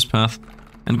gonna go this path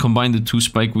and combine the 2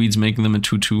 spike weeds, making them a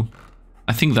 2-2.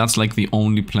 I think that's like the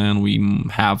only plan we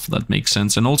have that makes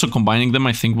sense. And also combining them,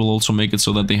 I think, will also make it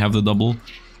so that they have the double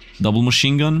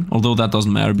machine gun. Although that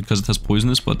doesn't matter because it has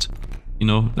poisonous, but... You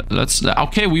know, let's...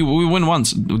 Okay, we win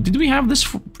once. Did we have this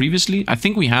previously? I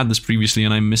think we had this previously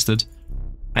and I missed it.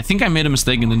 I think I made a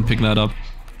mistake and didn't pick that up.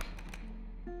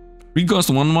 3 cost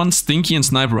 1-1, Stinky and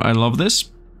Sniper. I love this.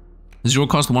 0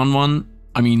 cost 1-1.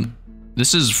 I mean,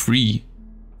 this is free.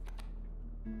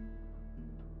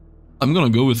 I'm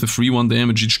gonna go with the free 1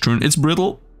 damage each turn. It's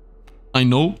brittle. I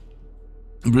know.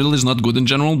 Brittle is not good in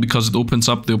general because it opens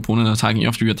up the opponent attacking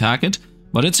after you attack it.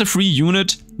 But it's a free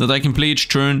unit that I can play each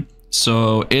turn.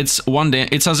 So it's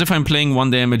it's as if I'm playing 1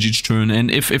 damage each turn, and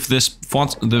if this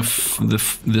spot if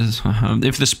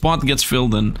the spot gets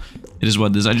filled, then it is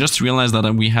what it is. I just realized that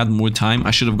we had more time.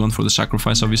 I should have gone for the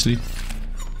sacrifice, obviously,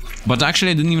 but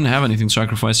actually I didn't even have anything to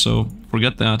sacrifice, so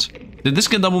forget that. Did this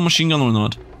get double machine gun or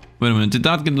not? Wait a minute, did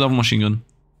that get double machine gun?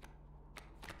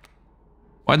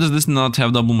 Why does this not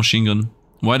have double machine gun?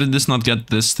 Why did this not get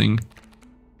this thing?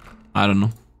 I don't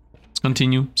know. Let's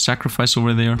continue. Sacrifice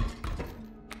over there.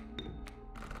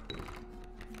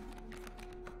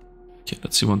 Okay,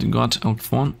 let's see what we got. Elk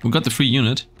Fawn. We got the free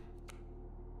unit.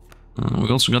 We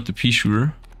also got the pea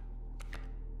shooter.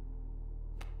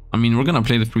 I mean, we're gonna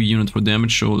play the free unit for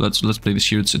damage, so let's play this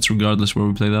here. It's regardless where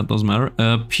we play that, doesn't matter.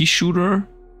 Pea shooter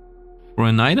for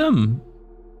an item,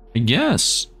 I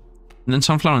guess. And then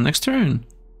sunflower next turn.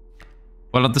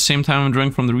 While at the same time I'm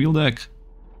drawing from the real deck.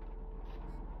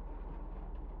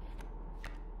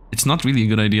 It's not really a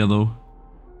good idea though.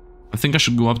 I think I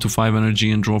should go up to 5 energy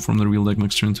and draw from the real deck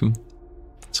next turn too.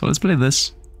 So let's play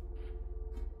this.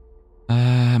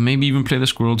 Maybe even play the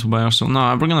squirrel to buy ourselves.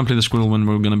 No, we're gonna play the squirrel when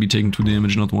we're gonna be taking 2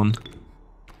 damage, not 1.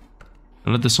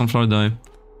 I'll let the sunflower die.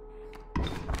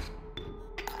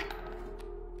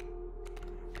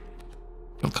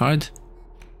 Kill card.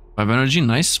 5 energy,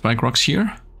 nice. Spike rocks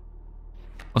here.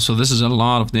 Also, this is a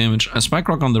lot of damage. A spike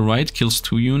rock on the right kills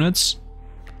 2 units.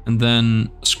 And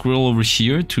then squirrel over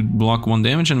here to block 1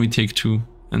 damage, and we take 2.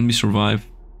 And we survive.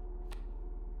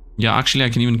 Yeah, actually I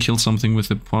can even kill something with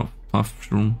the puff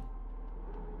shroom.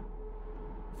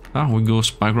 Ah, we go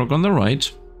spike rock on the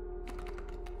right.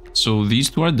 So these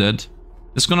 2 are dead.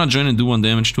 It's gonna join and do 1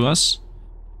 damage to us.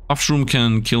 Puff shroom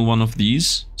can kill 1 of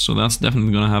these, so that's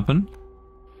definitely gonna happen.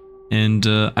 And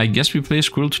I guess we play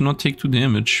squirrel to not take 2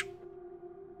 damage.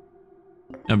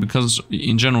 Yeah, because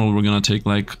in general we're gonna take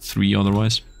like 3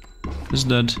 otherwise. This is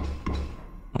dead.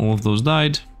 All of those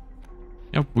died.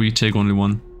 Yep, we take only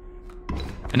 1.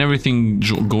 And everything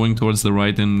going towards the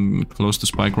right and close to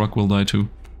Spike Rock will die too.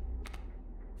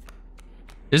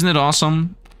 Isn't it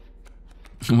awesome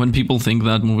when people think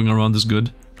that moving around is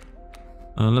good?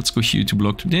 Let's go here to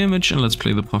block 2 damage, and let's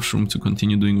play the Puff Shroom to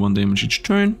continue doing 1 damage each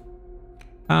turn.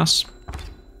 Pass.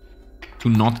 To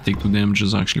not take 2 damage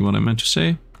is actually what I meant to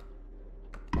say.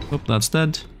 Oh, that's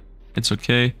dead. It's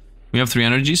okay. We have 3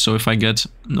 energy, so if I get...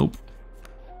 Nope.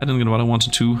 I didn't get what I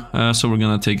wanted to. So we're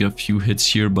gonna take a few hits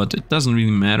here, but it doesn't really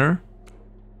matter.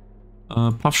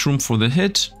 Puff Shroom for the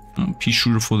hit. Pea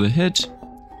Shooter for the hit.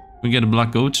 We get a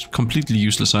Black Goat. Completely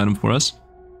useless item for us.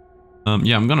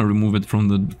 Yeah, I'm gonna remove it from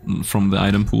the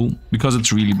item pool. Because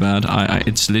it's really bad.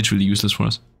 It's literally useless for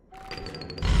us.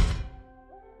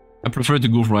 I prefer to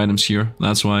go for items here.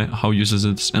 That's why, how useless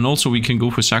it is. And also we can go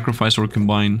for sacrifice or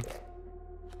combine.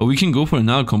 But we can go for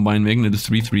another combine, making it a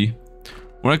 3-3.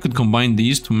 Or I could combine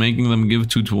these to making them give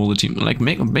 2 to all the team. Like,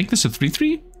 make this a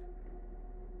 3-3?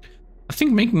 I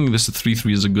think making this a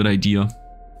 3-3 is a good idea.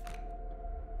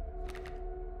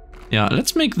 Yeah,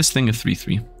 let's make this thing a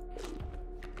 3-3.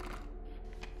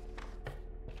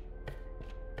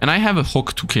 And I have a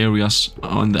hook to carry us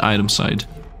on the item side.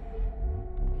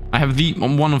 I have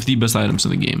one of the best items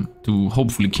in the game to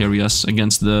hopefully carry us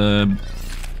against the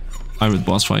pirate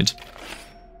boss fight.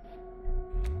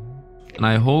 And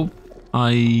I hope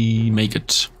I make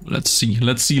it. Let's see.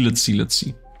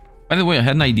 By the way, I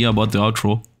had an idea about the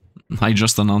outro. I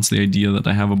just announced the idea that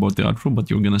I have about the outro, but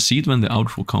you're gonna see it when the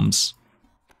outro comes.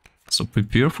 So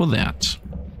prepare for that.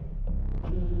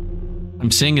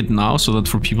 I'm saying it now so that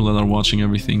for people that are watching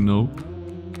everything know.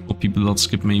 Or people that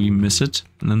skip maybe miss it.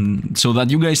 And then so that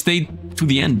you guys stay to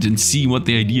the end and see what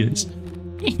the idea is.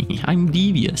 I'm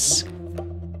devious.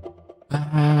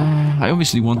 I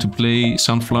obviously want to play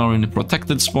Sunflower in a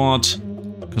protected spot.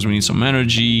 Because we need some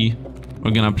energy.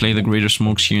 We're gonna play the Greater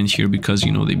Smokes here and here because,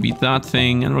 you know, they beat that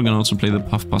thing. And we're gonna also play the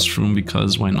Puff Puff Shroom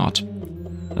because why not?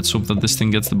 Let's hope that this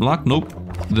thing gets the block. Nope.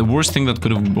 The worst thing that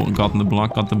could have gotten the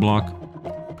block got the block.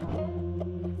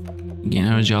 Gain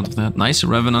energy out of that. Nice.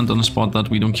 Revenant on a spot that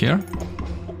we don't care.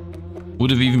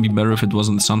 Would have even been better if it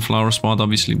wasn't the Sunflower spot,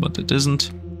 obviously, but it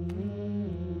isn't.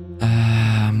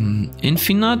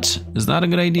 Infinite? Is that a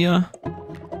good idea?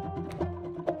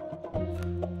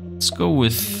 Let's go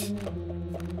with...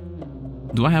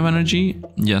 Do I have energy?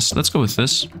 Yes, let's go with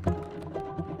this.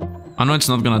 I know it's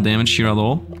not gonna damage here at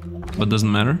all, but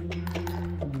doesn't matter.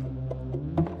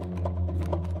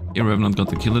 Yeah, Revenant got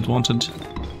the kill it wanted.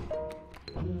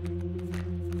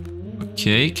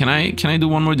 Okay, can I do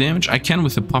one more damage? I can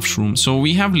with the Puff Shroom. So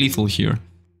we have lethal here.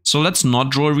 So let's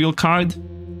not draw a real card.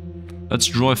 Let's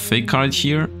draw a fake card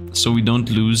here, so we don't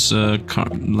lose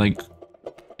like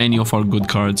any of our good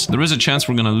cards. There is a chance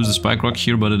we're gonna lose the Spike Rock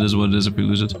here, but it is what it is if we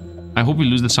lose it. I hope we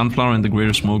lose the Sunflower and the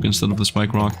Greater Smoke instead of the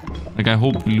Spike Rock. Like, I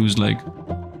hope we lose, like...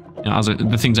 Yeah,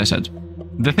 the things I said.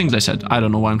 The things I said. I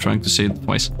don't know why I'm trying to say it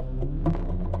twice.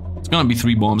 It's gonna be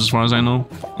 3 bombs as far as I know.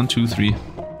 1, 2, 3.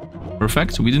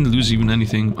 Perfect. We didn't lose even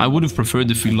anything. I would have preferred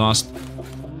if we lost...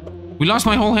 We lost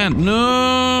my whole hand.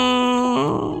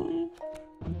 No!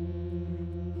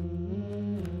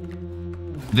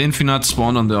 The Infinite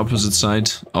spawned on the opposite side.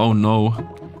 Oh no.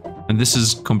 And this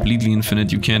is completely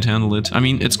infinite. You can't handle it. I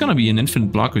mean, it's gonna be an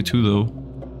infinite blocker too, though.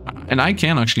 And I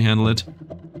can actually handle it.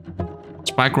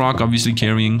 Spike Rock obviously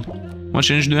carrying. How much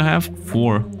energy do I have?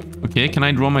 4. Okay, can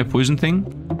I draw my poison thing?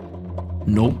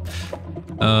 Nope.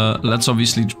 Let's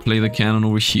obviously play the cannon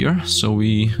over here, so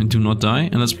we do not die.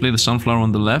 And let's play the Sunflower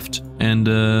on the left. And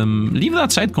leave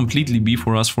that side completely be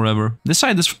for us forever. This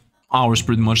side is ours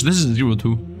pretty much. This is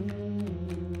 0-2.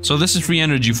 So this is free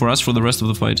energy for us for the rest of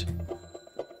the fight.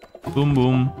 Boom,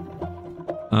 boom.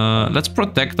 Let's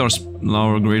protect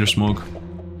our Greater Smoke.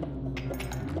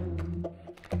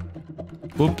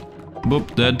 Boop.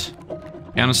 Boop, dead.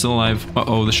 Cannon's still alive.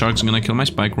 Uh-oh, the shark's gonna kill my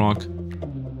Spike Rock.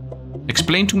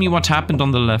 Explain to me what happened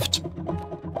on the left.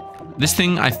 This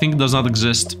thing, I think, does not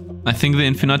exist. I think the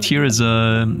Infinite here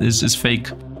is fake.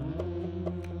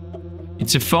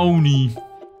 It's a phony.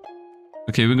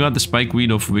 Okay, we got the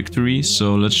Spikeweed of Victory,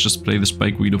 so let's just play the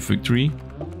Spikeweed of Victory.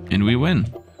 And we win.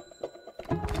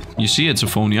 You see, it's a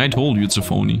phony. I told you it's a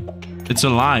phony. It's a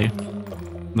lie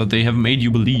that they have made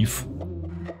you believe.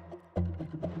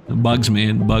 Bugs,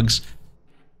 man, bugs.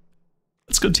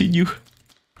 Let's continue.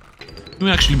 We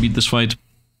actually beat this fight.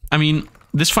 I mean,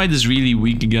 this fight is really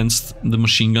weak against the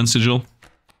machine gun sigil.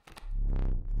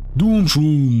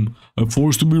 Doomshroom, a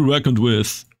force to be reckoned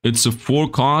with. It's a 4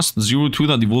 cost, 0-2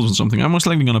 that evolves on something. I'm most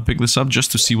likely gonna pick this up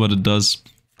just to see what it does.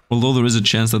 Although there is a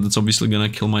chance that it's obviously gonna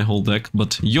kill my whole deck,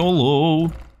 but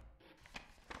YOLO!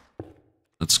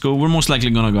 Let's go. We're most likely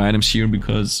gonna go items here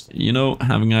because, you know,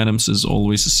 having items is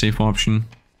always a safe option.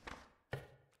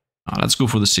 Let's go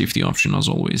for the safety option as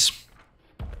always.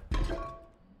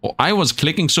 Oh, I was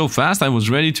clicking so fast, I was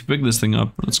ready to pick this thing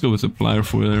up. Let's go with a plier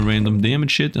for a random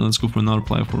damage hit, and let's go for another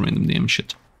plier for random damage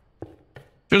hit.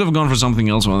 Should have gone for something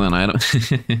else rather than item.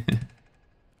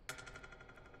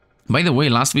 By the way,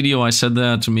 last video I said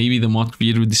that maybe the mod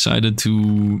creator decided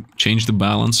to change the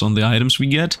balance on the items we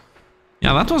get.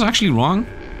 Yeah, that was actually wrong.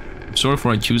 I'm sorry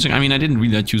for accusing. I mean, I didn't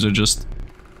really accuse, I just...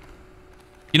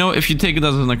 You know, if you take it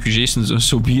as an accusation,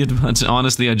 so be it, but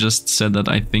honestly, I just said that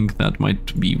I think that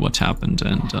might be what happened,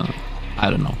 and I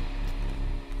don't know.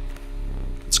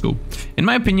 Let's go. In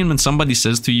my opinion, when somebody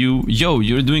says to you, yo,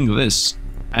 you're doing this,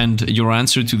 and your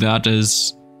answer to that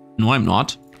is, no, I'm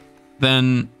not,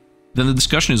 then the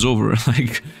discussion is over.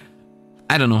 Like,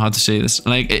 I don't know how to say this.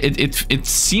 Like, it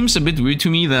seems a bit weird to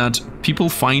me that people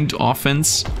find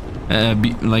offense,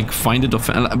 find it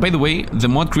offensive. By the way, the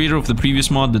mod creator of the previous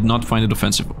mod did not find it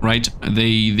offensive, right?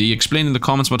 They explained in the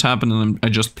comments what happened, and I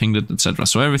just pinged it, etc.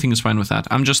 So everything is fine with that.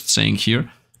 I'm just saying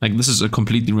here, like, this is a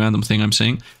completely random thing I'm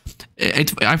saying.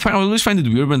 I always find it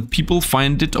weird when people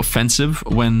find it offensive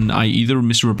when I either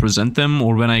misrepresent them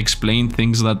or when I explain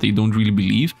things that they don't really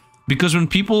believe. Because when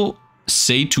people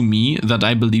say to me that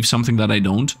I believe something that I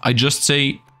don't, I just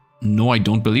say, no, I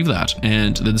don't believe that,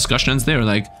 and the discussion ends there.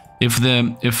 Like, if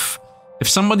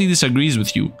somebody disagrees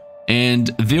with you and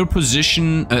their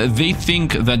position, they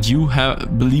think that you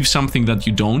believe something that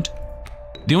you don't,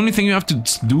 the only thing you have to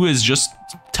do is just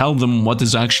tell them what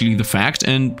is actually the fact,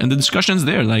 and the discussion ends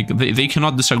there. Like, they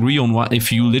cannot disagree on what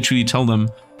if you literally tell them,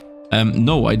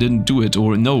 no, I didn't do it,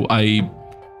 or no,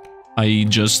 I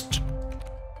just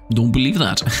don't believe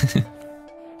that.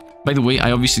 By the way,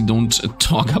 I obviously don't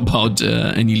talk about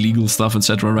any legal stuff,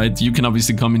 etc., right? You can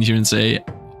obviously come in here and say,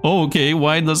 oh, okay,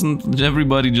 why doesn't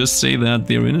everybody just say that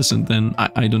they're innocent? Then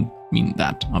I don't mean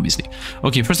that, obviously.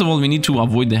 Okay, first of all, we need to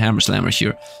avoid the hammer slammer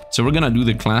here. So we're gonna do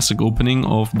the classic opening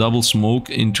of double smoke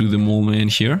into the mole man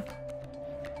here.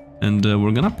 And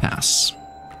we're gonna pass.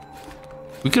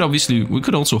 We could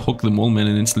also hook the mole man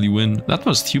and instantly win. That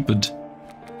was stupid.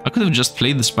 I could have just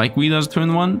played the spikeweed as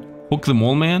turn 1, hook the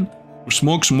mole man.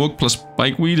 Smoke plus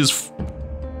spikeweed is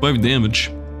 5 damage.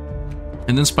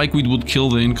 And then spikeweed would kill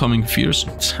the incoming fears.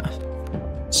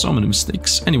 So many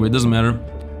mistakes. Anyway, it doesn't matter.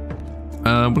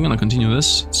 We're gonna continue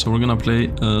this. So we're gonna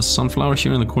play a sunflower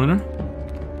here in the corner.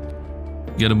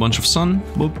 Get a bunch of sun.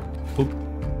 Boop, boop.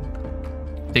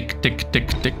 Tick, tick, tick,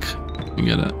 tick. We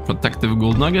get a protective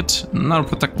gold nugget. Another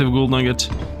protective gold nugget.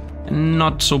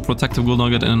 Not so protective gold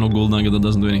nugget, and no gold nugget that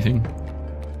doesn't do anything.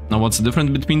 Now, what's the difference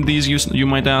between these, you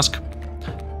might ask?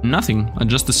 Nothing. I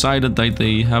just decided that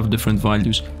they have different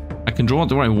values. I can draw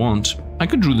whatever I want. I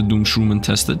could draw the Doom Shroom and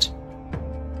test it.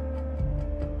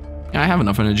 Yeah, I have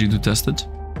enough energy to test it.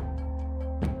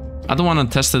 I don't want to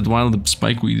test it while the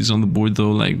spikeweed is on the board,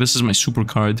 though. Like, this is my super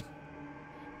card.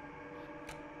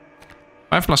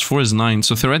 5 plus 4 is 9,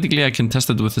 so theoretically I can test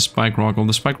it with the spike rock. Well,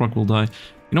 the spike rock will die.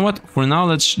 You know what? For now,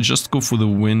 let's just go for the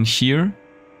win here.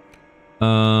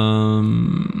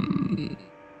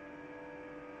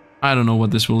 I don't know what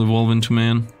this will evolve into,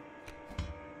 man.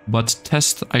 But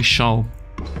test I shall.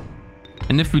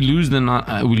 And if we lose, then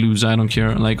we lose. I don't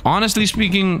care. Like, honestly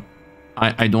speaking,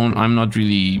 I don't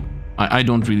really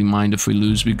mind if we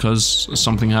lose because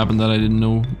something happened that I didn't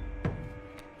know.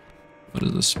 What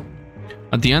is this?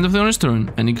 At the end of the owner's turn,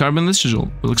 any card in this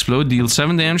sigil will explode, deal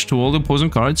 7 damage to all the opposing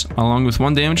cards, along with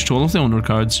 1 damage to all of the owner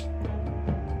cards.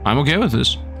 I'm okay with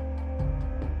this.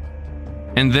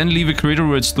 And then leave a crater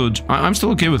where it stood. I'm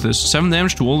still okay with this. 7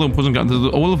 damage to all the opposing cards.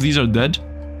 All of these are dead.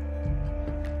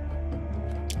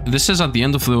 This is at the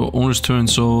end of the owner's turn,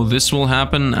 so this will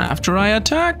happen after I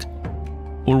attack?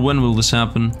 Or when will this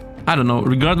happen? I don't know.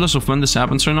 Regardless of when this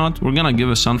happens or not, we're gonna give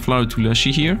a sunflower to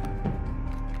Leshy here.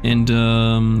 And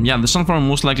yeah, the sunflower will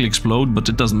most likely explode, but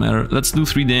it doesn't matter. Let's do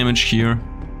 3 damage here.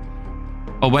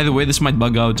 Oh, by the way, this might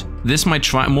bug out. This might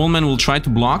try... Moleman will try to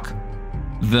block.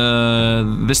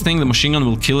 This thing, the machine gun,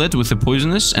 will kill it with the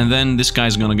poisonous, and then this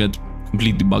guy's gonna get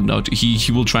completely bugged out.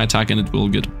 He will try attack and it will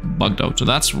get bugged out. So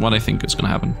that's what I think is gonna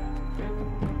happen.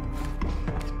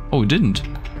 Oh, it didn't.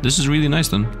 This is really nice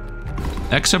then.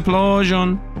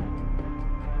 Explosion.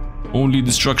 Only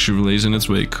destruction lays in its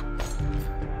wake.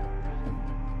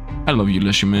 I love you,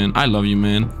 Leshy, man. I love you,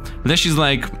 man. Leshy's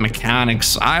like,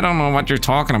 mechanics. I don't know what you're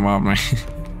talking about, man.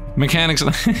 Mechanics.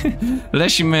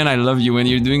 Leshy, man, I love you when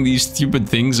you're doing these stupid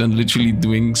things and literally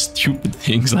doing stupid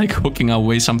things like hooking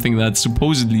away something that's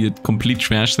supposedly a complete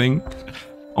trash thing.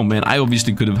 Oh man, I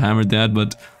obviously could have hammered that,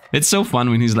 but it's so fun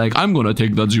when he's like, I'm gonna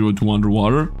take that 0-2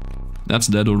 underwater. That's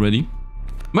dead already.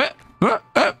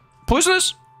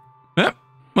 Poisonous?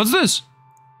 What's this?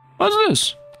 What's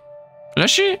this?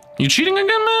 Leshy? You cheating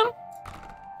again, man?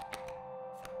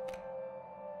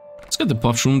 Let's get the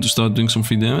Puff Shroom to start doing some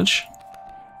free damage.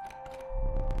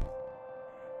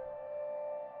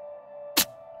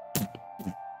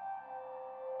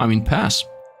 I mean, pass.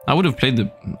 I would have played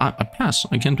the... I pass.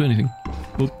 I can't do anything.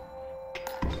 Oop.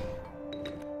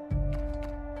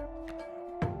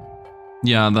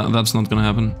 Yeah, that's not gonna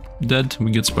happen. Dead.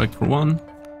 We get spiked for 1.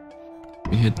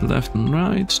 We hit left and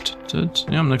right. Dead.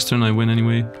 Yeah, next turn I win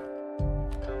anyway.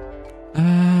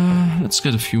 Let's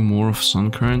get a few more of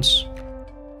Sun Currents.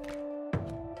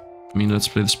 I mean, let's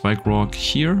play the Spike Rock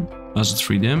here, as it's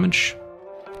 3 damage.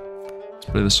 Let's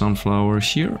play the Sunflower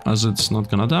here, as it's not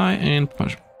gonna die, and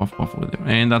puff over there.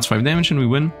 And that's 5 damage, and we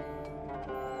win.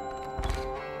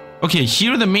 Okay,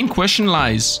 here the main question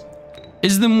lies.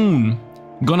 Is the moon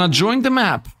gonna join the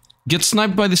map, get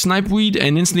sniped by the snipeweed,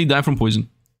 and instantly die from poison?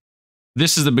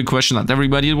 This is the big question that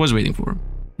everybody was waiting for.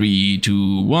 3,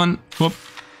 2, 1, whoop.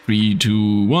 3,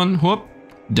 2, 1, whoop.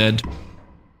 Dead.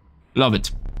 Love it.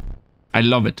 I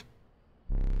love it.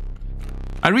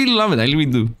 I really love it, I really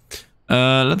do.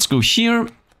 Let's go here.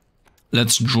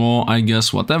 Let's draw, I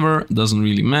guess, whatever. Doesn't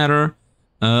really matter.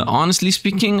 Honestly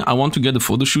speaking, I want to get a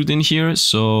photo shoot in here.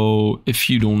 So if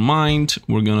you don't mind,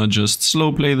 we're gonna just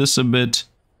slow play this a bit.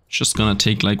 Just gonna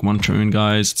take like 1 turn,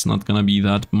 guys. It's not gonna be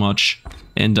that much.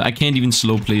 And I can't even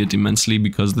slow play it immensely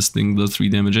because this thing does 3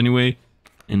 damage anyway.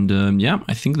 And yeah,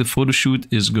 I think the photo shoot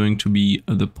is going to be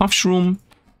the Puff Shroom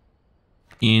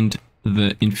and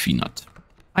the Infinite.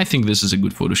 I think this is a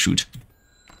good photo shoot.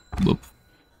 Boop.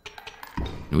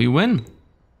 We win.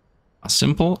 As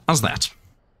simple as that.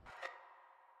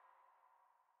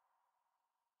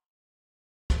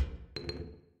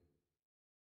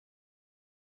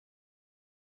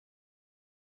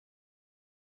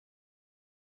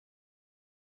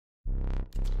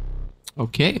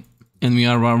 Okay, and we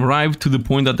are arrived to the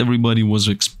point that everybody was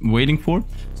waiting for.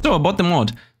 So about the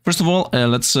mod. First of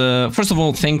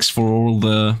all, thanks for all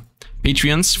the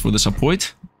Patreons for the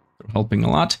support. They're helping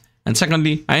a lot. And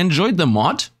secondly, I enjoyed the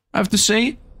mod, I have to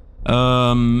say.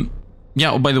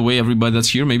 Yeah, oh, by the way, everybody that's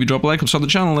here, maybe drop a like, subscribe to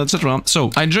the channel, etc.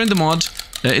 So, I enjoyed the mod.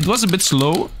 It was a bit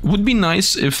slow. Would be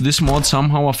nice if this mod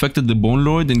somehow affected the Bone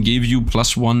Lord and gave you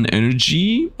 +1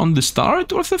 energy on the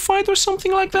start of the fight or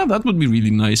something like that. That would be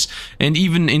really nice. And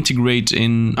even integrate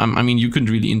in... I mean, you couldn't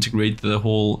really integrate the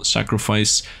whole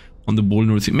sacrifice on the Bone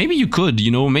Lord thing. Maybe you could,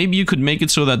 you know? Maybe you could make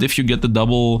it so that if you get the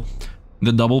double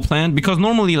plant, because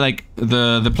normally like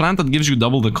the plant that gives you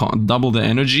double the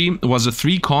energy was a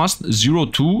 3 cost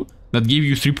 0-2 that gave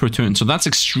you 3 per turn. So that's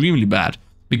extremely bad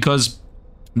because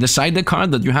the side deck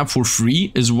card that you have for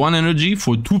free is 1 energy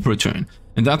for 2 per turn,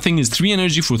 and that thing is 3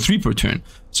 energy for 3 per turn.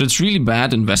 So it's really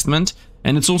bad investment,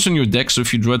 and it's also in your deck. So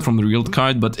if you draw it from the real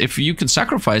card, but if you could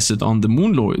sacrifice it on the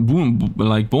Bone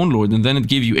Lord, and then it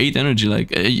gave you 8 energy,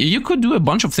 like you could do a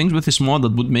bunch of things with this mod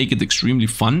that would make it extremely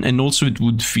fun, and also it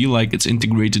would feel like it's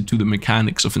integrated to the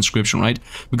mechanics of Inscryption, right?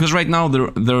 Because right now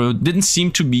there didn't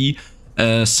seem to be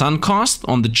sun cost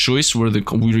on the choice where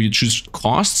you choose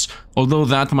costs, although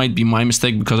that might be my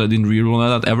mistake because I didn't reroll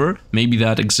that ever. Maybe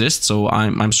that exists, so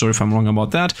I'm sorry if I'm wrong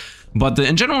about that. But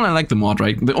in general, I like the mod,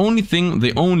 right? The only thing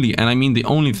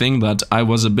that I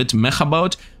was a bit meh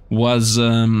about was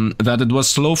that it was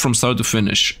slow from start to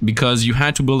finish, because you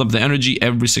had to build up the energy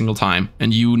every single time,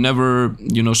 and you never,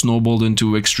 you know, snowballed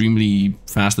into extremely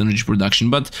fast energy production.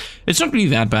 But it's not really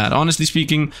that bad, honestly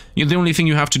speaking. The only thing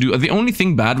you have to do, the only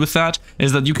thing bad with that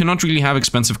is that you cannot really have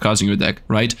expensive cards in your deck,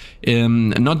 right?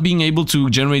 Not being able to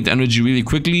generate energy really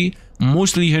quickly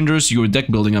mostly hinders your deck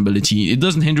building ability. It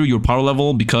doesn't hinder your power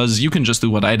level, because you can just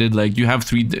do what I did. Like, you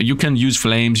have you can use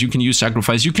flames, you can use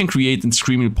sacrifice, you can create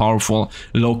extremely powerful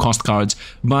low cost cards.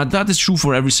 But that is true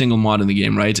for every single mod in the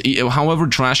game, right? However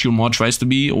trash your mod tries to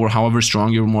be, or however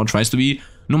strong your mod tries to be,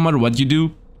 no matter what you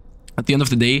do, at the end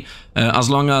of the day, as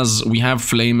long as we have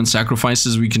flame and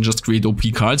sacrifices, we can just create OP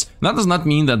cards. That does not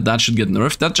mean that that should get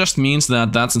nerfed. That just means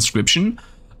that that's Inscryption.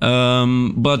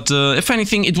 But if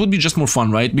anything, it would be just more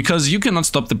fun, right? Because you cannot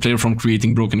stop the player from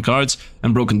creating broken cards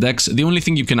and broken decks. The only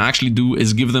thing you can actually do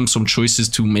is give them some choices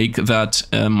to make that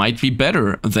might be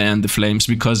better than the flames,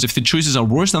 because if the choices are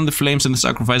worse than the flames and the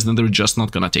sacrifice, then they're just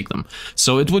not gonna take them.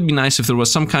 So it would be nice if there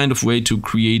was some kind of way to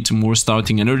create more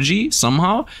starting energy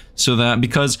somehow, so that,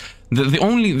 because the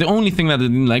only thing that I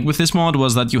didn't like with this mod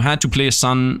was that you had to play a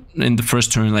sun in the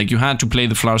first turn. Like, you had to play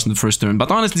the flowers in the first turn.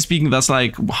 But honestly speaking, that's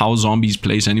like how zombies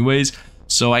plays anyways.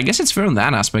 So I guess it's fair in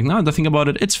that aspect. Now that I think about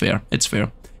it, it's fair. It's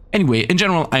fair. Anyway, in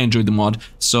general, I enjoyed the mod.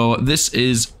 So this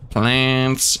is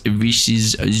plants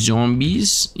versus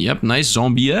zombies. Yep, nice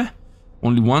zombie.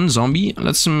 Only one zombie.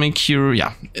 Let's make here,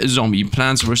 yeah, a zombie.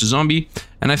 Plants versus zombie.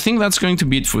 And I think that's going to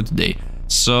be it for today.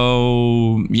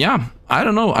 So yeah, I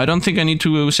don't know. I don't think I need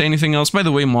to say anything else. By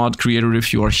the way, mod creator,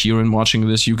 if you are here and watching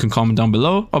this, you can comment down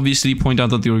below. Obviously, point out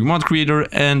that you're a mod creator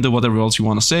and whatever else you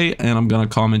want to say, and I'm gonna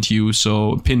comment you,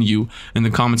 so pin you in the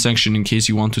comment section in case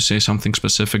you want to say something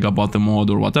specific about the mod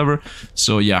or whatever.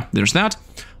 So yeah, there's that.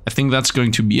 I think that's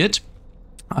going to be it.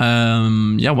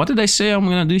 Yeah, what did I say I'm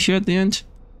gonna do here at the end?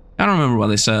 I don't remember what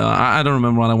I said. I don't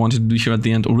remember what I wanted to do here at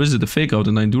the end. Or is it a fake out?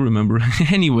 And I do remember.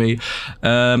 Anyway,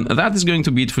 that is going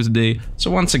to be it for today.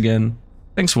 So once again,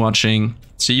 thanks for watching.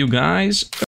 See you guys.